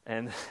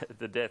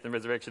the death and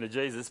resurrection of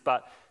Jesus.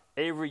 But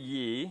every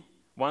year,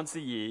 once a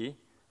year,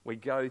 we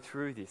go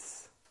through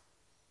this.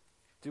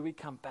 Do we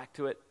come back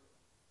to it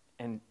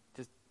and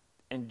just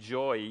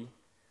enjoy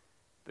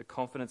the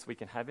confidence we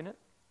can have in it?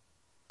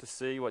 To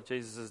see what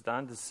Jesus has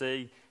done, to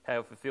see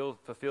how it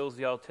fulfills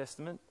the Old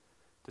Testament,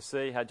 to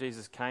see how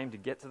Jesus came to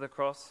get to the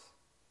cross.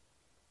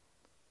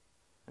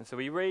 And so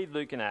we read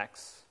Luke and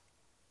Acts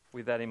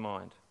with that in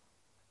mind.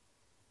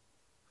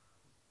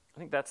 I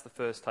think that's the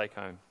first take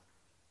home.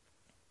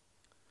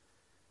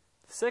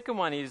 The second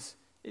one is,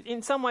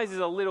 in some ways is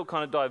a little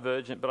kind of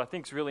divergent, but I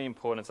think it's really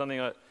important. It's something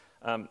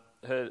I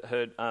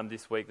heard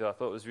this week that I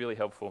thought was really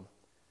helpful.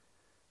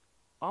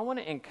 I want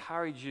to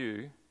encourage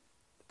you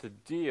to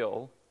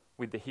deal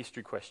with the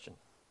history question.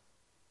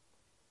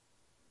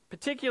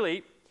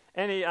 Particularly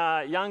any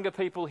younger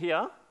people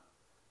here,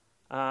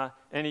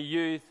 any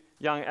youth,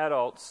 young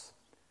adults,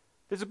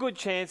 there's a good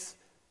chance,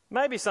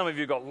 maybe some of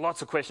you got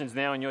lots of questions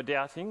now and you're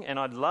doubting, and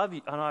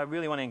I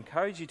really want to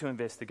encourage you to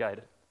investigate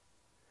it.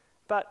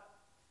 But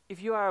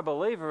if you are a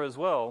believer as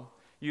well,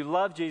 you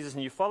love Jesus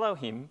and you follow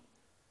him,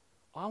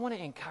 I want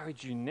to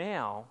encourage you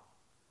now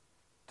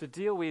to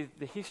deal with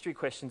the history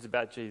questions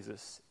about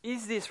Jesus.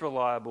 Is this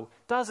reliable?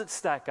 Does it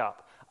stack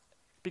up?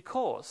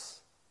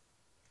 Because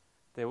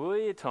there will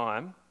be a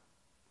time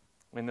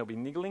when there'll be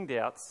niggling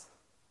doubts,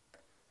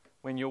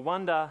 when you'll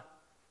wonder,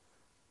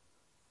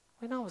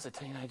 when I was a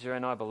teenager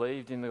and I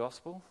believed in the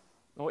gospel,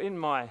 or in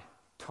my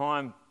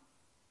time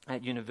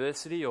at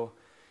university, or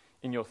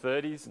in your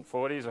 30s and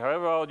 40s, or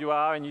however old you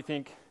are, and you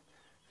think,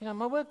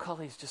 my work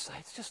colleagues just say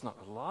it's just not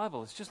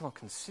reliable, it's just not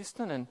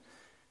consistent, and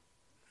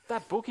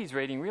that book he's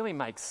reading really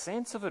makes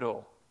sense of it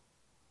all.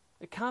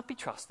 It can't be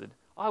trusted.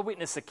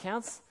 Eyewitness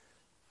accounts,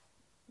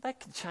 that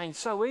can change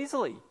so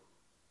easily.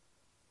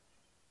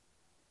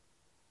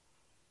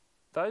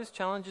 Those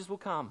challenges will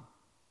come.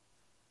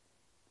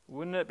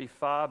 Wouldn't it be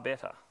far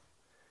better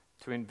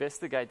to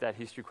investigate that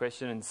history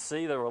question and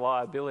see the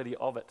reliability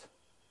of it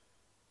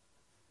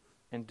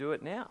and do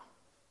it now?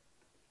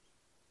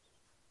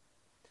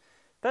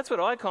 That's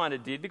what I kind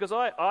of did because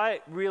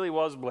I really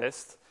was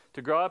blessed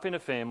to grow up in a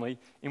family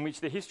in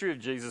which the history of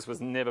Jesus was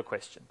never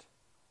questioned.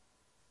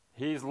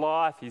 His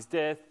life, his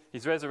death,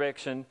 his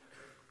resurrection,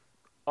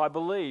 I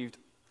believed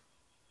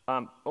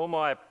all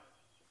my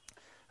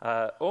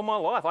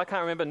life. I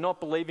can't remember not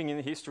believing in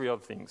the history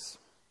of things.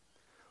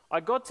 I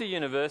got to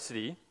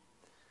university,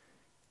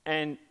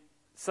 and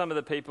some of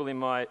the people in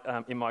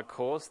my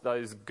course,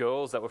 those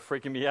girls that were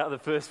freaking me out the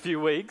first few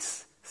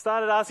weeks,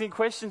 started asking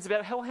questions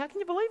about how can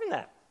you believe in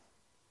that?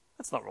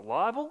 That's not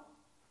reliable.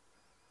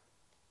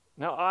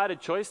 Now, I had a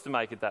choice to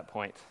make at that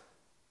point.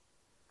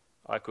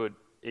 I could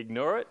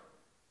ignore it.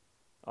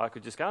 I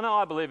could just go, no,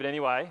 I believe it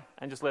anyway,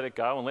 and just let it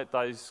go and let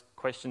those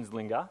questions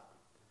linger.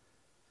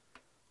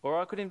 Or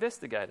I could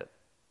investigate it.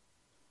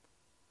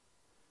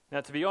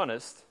 Now, to be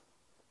honest,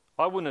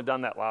 I wouldn't have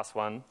done that last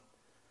one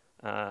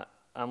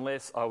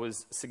unless I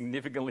was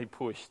significantly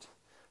pushed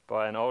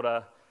by an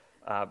older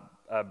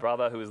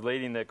brother who was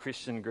leading the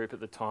Christian group at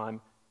the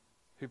time,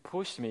 who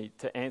pushed me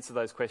to answer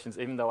those questions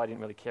even though I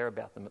didn't really care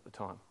about them at the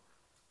time.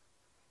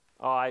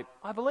 I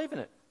believe in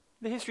it.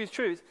 The history is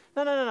truth.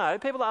 No.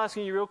 People are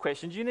asking you real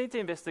questions. You need to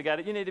investigate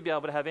it. You need to be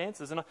able to have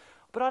answers.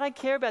 But I don't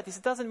care about this.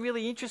 It doesn't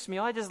really interest me.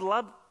 I just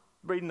love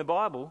reading the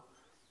Bible.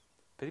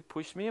 But it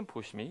pushed me and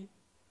pushed me.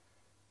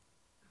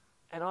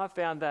 And I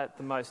found that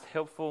the most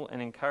helpful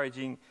and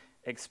encouraging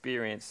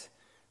experience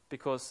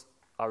because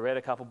I read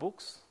a couple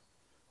books.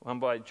 One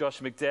by Josh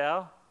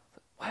McDowell.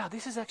 Wow,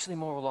 this is actually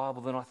more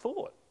reliable than I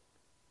thought.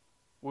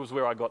 was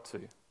where I got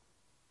to.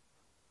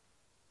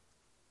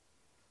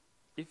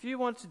 If you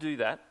want to do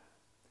that,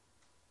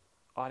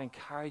 I'd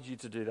encourage you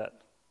to do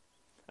that.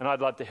 And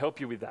I'd love to help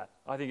you with that.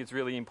 I think it's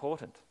really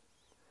important.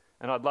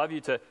 And I'd love you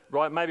to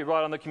maybe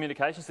write on the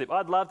communication slip.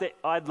 I'd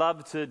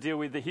love to deal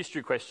with the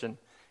history question.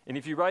 And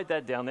if you wrote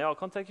that down there, I'll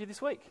contact you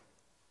this week.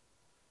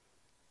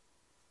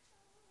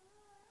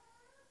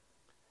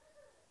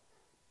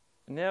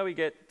 And now we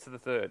get to the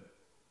third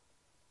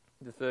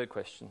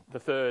question, the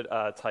third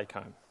take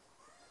home.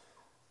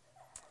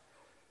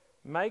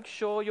 Make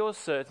sure your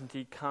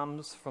certainty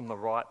comes from the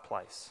right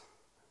place.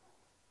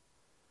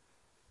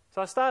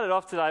 So I started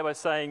off today by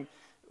saying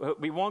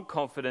we want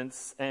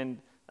confidence,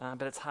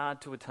 but it's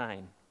hard to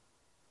attain.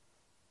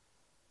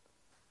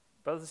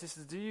 Brothers and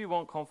sisters, do you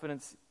want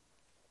confidence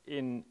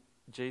in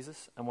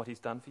Jesus and what he's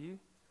done for you?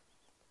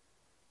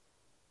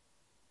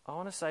 I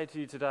want to say to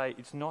you today,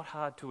 it's not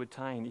hard to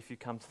attain if you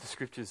come to the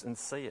scriptures and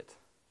see it.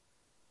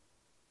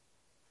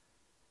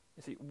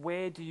 You see,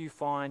 where do you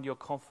find your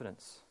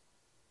confidence?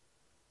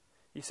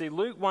 You see,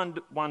 Luke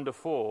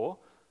 1-4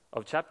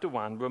 of chapter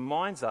 1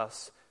 reminds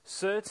us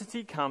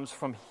certainty comes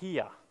from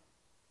here,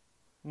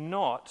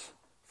 not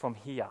from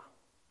here.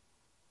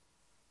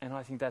 And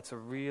I think that's a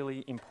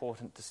really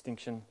important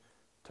distinction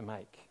to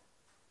make.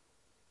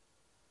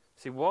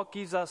 See, what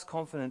gives us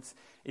confidence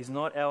is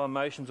not our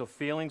emotions or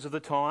feelings of the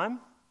time.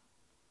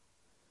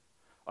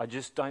 I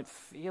just don't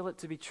feel it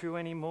to be true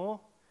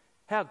anymore.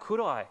 How could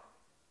I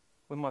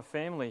when my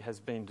family has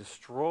been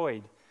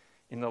destroyed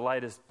in the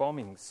latest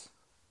bombings?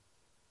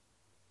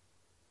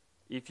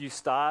 If you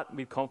start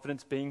with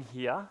confidence being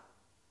here,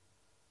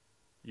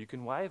 you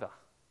can waver.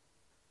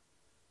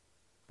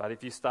 But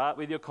if you start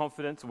with your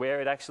confidence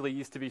where it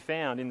actually is to be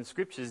found in the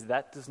scriptures,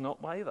 that does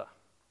not waver.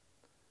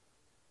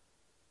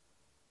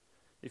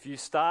 If you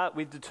start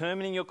with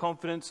determining your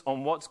confidence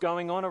on what's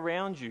going on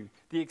around you,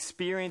 the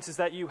experiences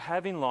that you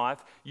have in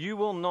life, you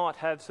will not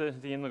have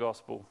certainty in the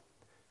gospel.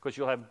 Because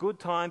you'll have good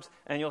times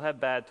and you'll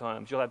have bad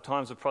times. You'll have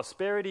times of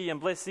prosperity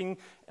and blessing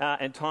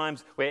and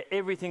times where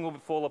everything will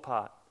fall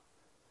apart.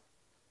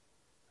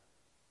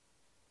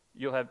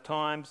 You'll have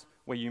times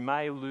where you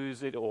may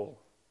lose it all.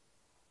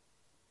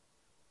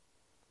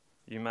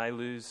 You may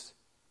lose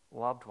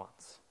loved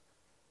ones.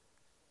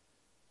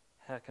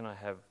 How can I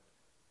have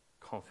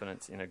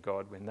confidence in a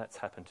God when that's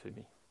happened to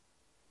me?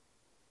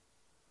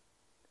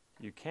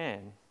 You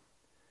can,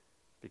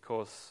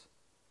 because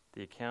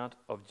the account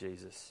of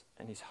Jesus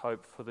and his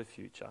hope for the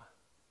future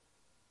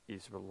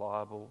is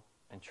reliable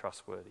and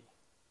trustworthy.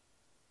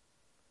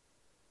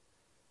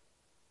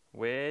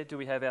 Where do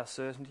we have our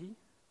certainty?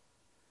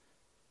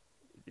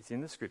 It's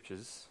in the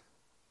scriptures.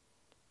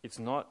 It's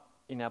not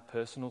in our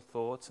personal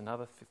thoughts and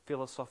other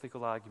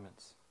philosophical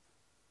arguments.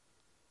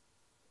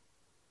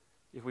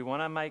 If we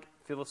want to make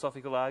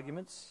philosophical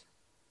arguments,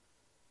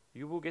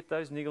 you will get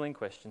those niggling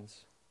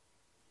questions.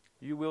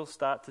 You will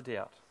start to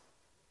doubt.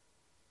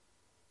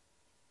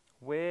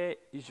 Where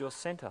is your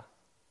centre?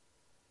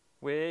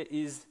 Where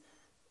is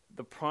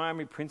the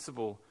primary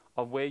principle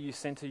of where you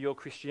centre your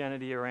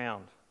Christianity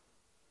around?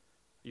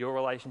 Your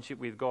relationship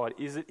with God.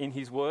 Is it in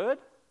his word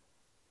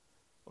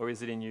or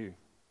is it in you?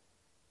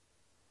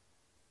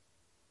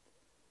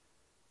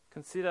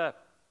 Consider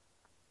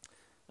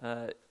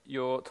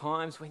your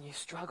times when you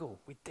struggle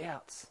with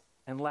doubts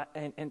and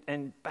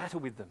battle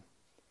with them.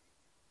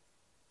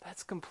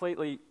 That's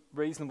completely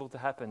reasonable to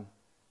happen.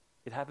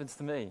 It happens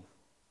to me,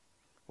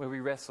 where we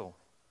wrestle,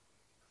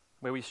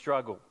 where we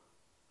struggle,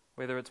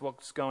 whether it's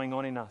what's going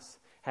on in us,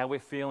 how we're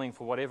feeling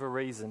for whatever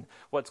reason,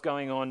 what's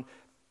going on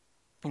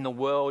in the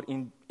world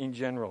in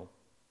general.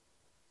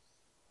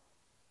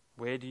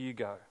 Where do you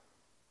go?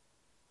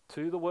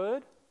 To the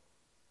Word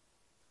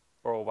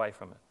or away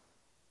from it?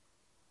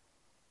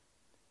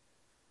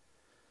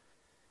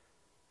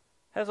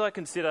 As I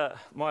consider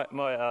my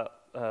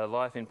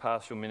life in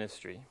pastoral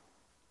ministry,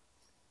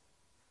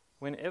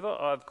 whenever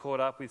I've caught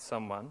up with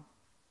someone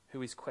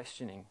who is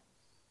questioning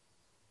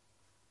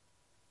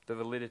the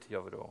validity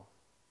of it all,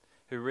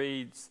 who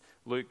reads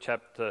Luke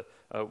chapter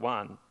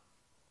 1,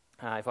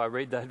 if I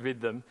read that with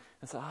them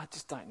and say, I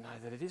just don't know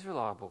that it is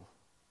reliable,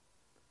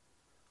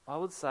 I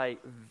would say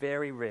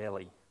very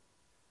rarely,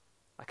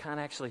 I can't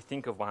actually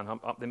think of one,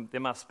 there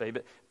must be,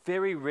 but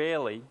very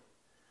rarely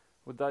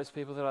would those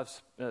people that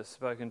I've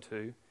spoken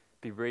to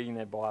be reading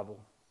their Bible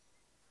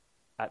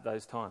at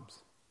those times,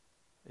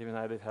 even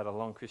though they've had a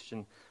long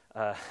Christian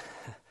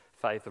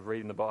faith of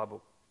reading the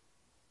Bible.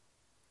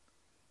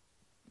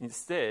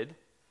 Instead,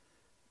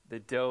 they're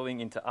delving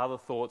into other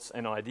thoughts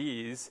and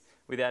ideas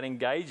without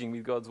engaging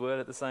with God's Word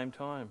at the same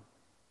time.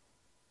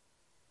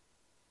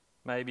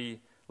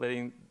 Maybe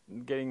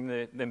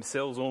getting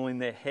themselves all in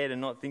their head and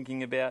not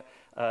thinking about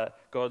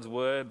God's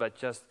Word, but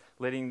just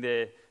letting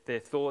their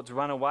thoughts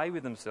run away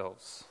with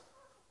themselves.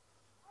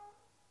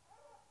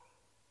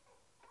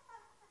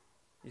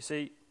 You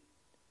see,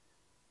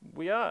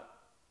 we are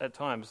at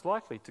times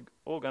likely to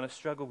all going to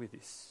struggle with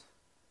this.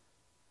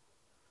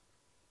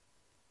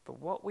 But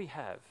what we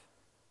have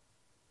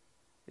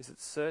is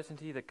its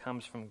certainty that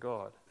comes from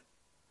God.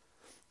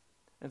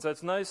 And so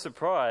it's no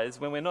surprise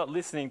when we're not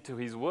listening to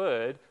his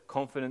word,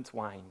 confidence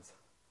wanes.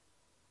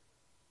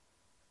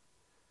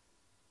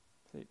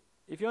 See,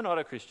 if you're not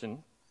a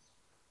Christian,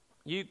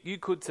 you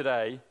could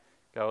today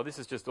go, oh, this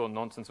is just all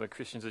nonsense where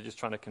Christians are just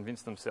trying to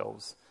convince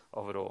themselves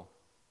of it all.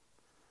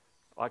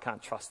 I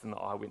can't trust in the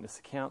eyewitness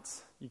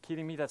accounts. You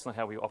kidding me? That's not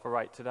how we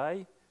operate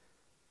today.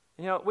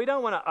 You know, we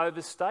don't want to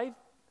overstate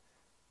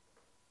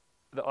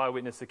the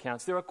eyewitness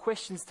accounts. There are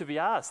questions to be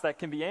asked that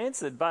can be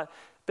answered, but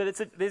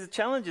there's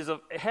challenges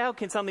of how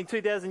can something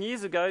 2,000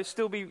 years ago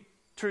still be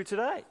true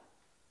today?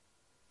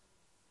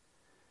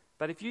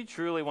 But if you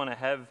truly want to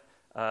have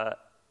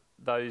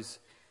those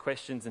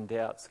questions and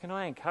doubts, can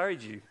I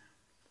encourage you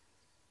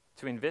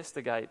to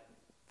investigate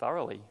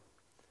thoroughly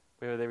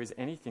whether there is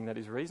anything that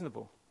is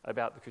reasonable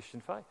about the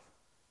Christian faith?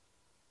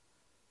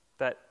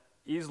 That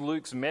is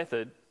Luke's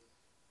method,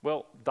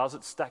 well, does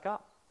it stack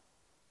up?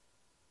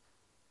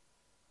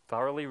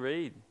 Thoroughly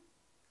read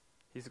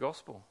his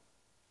gospel,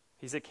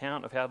 his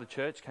account of how the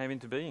church came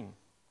into being,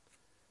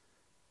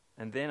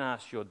 and then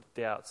ask your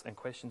doubts and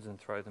questions and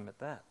throw them at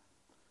that.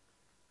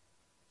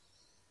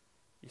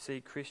 You see,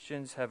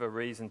 Christians have a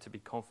reason to be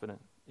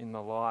confident in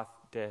the life,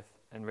 death,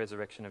 and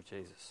resurrection of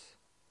Jesus.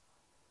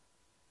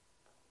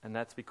 And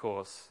that's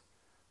because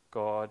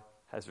God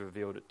has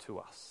revealed it to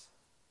us.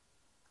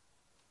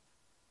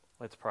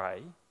 Let's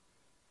pray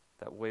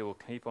that we will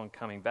keep on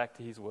coming back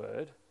to his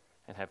word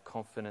and have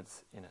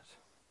confidence in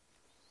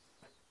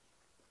it.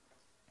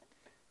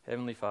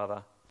 Heavenly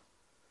Father,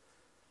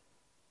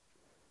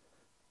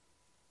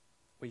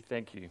 we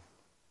thank you.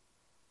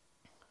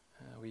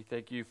 We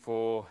thank you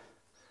for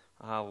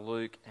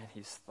Luke and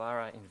his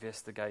thorough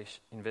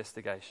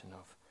investigation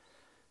of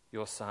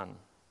your Son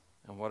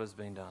and what has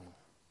been done.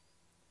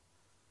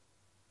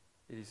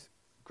 It is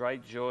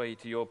great joy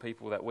to your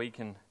people that we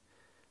can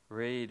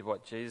read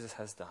what Jesus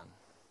has done.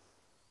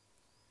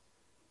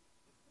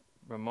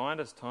 Remind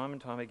us time and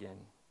time again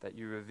that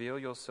you reveal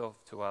yourself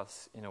to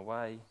us in a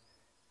way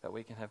that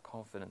we can have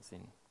confidence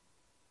in,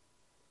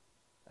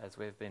 as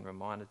we've been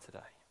reminded today.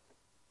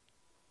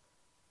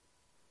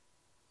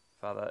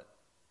 Father,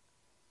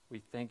 we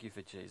thank you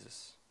for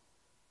Jesus.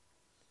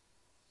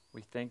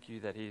 We thank you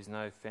that he is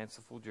no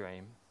fanciful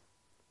dream,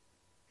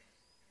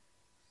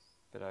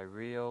 but a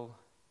real,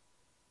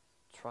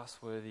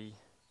 trustworthy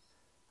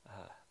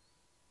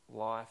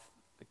life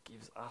that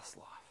gives us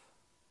life.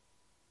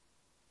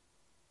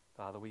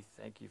 Father, we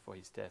thank you for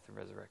his death and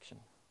resurrection.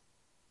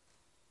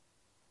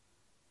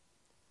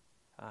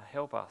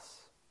 Help us.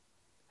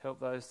 Help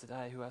those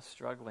today who are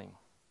struggling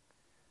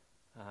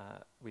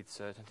with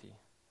certainty,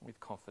 with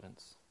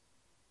confidence.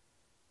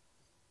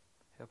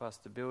 Help us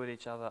to build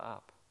each other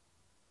up.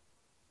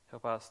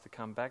 Help us to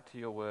come back to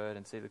your word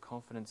and see the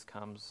confidence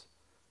comes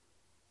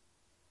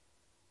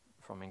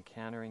from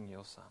encountering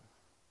your Son.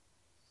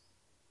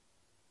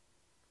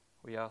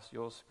 We ask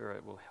your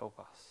Spirit will help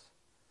us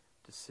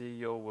to see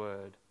your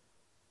word,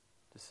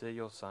 to see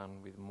your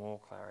Son with more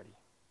clarity,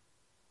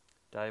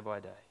 day by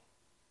day.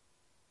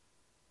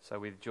 So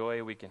with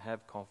joy we can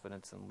have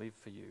confidence and live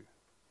for you,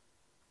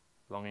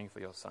 longing for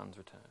your Son's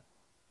return.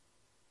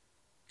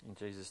 In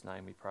Jesus'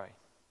 name we pray.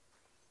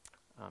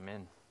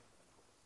 Amen.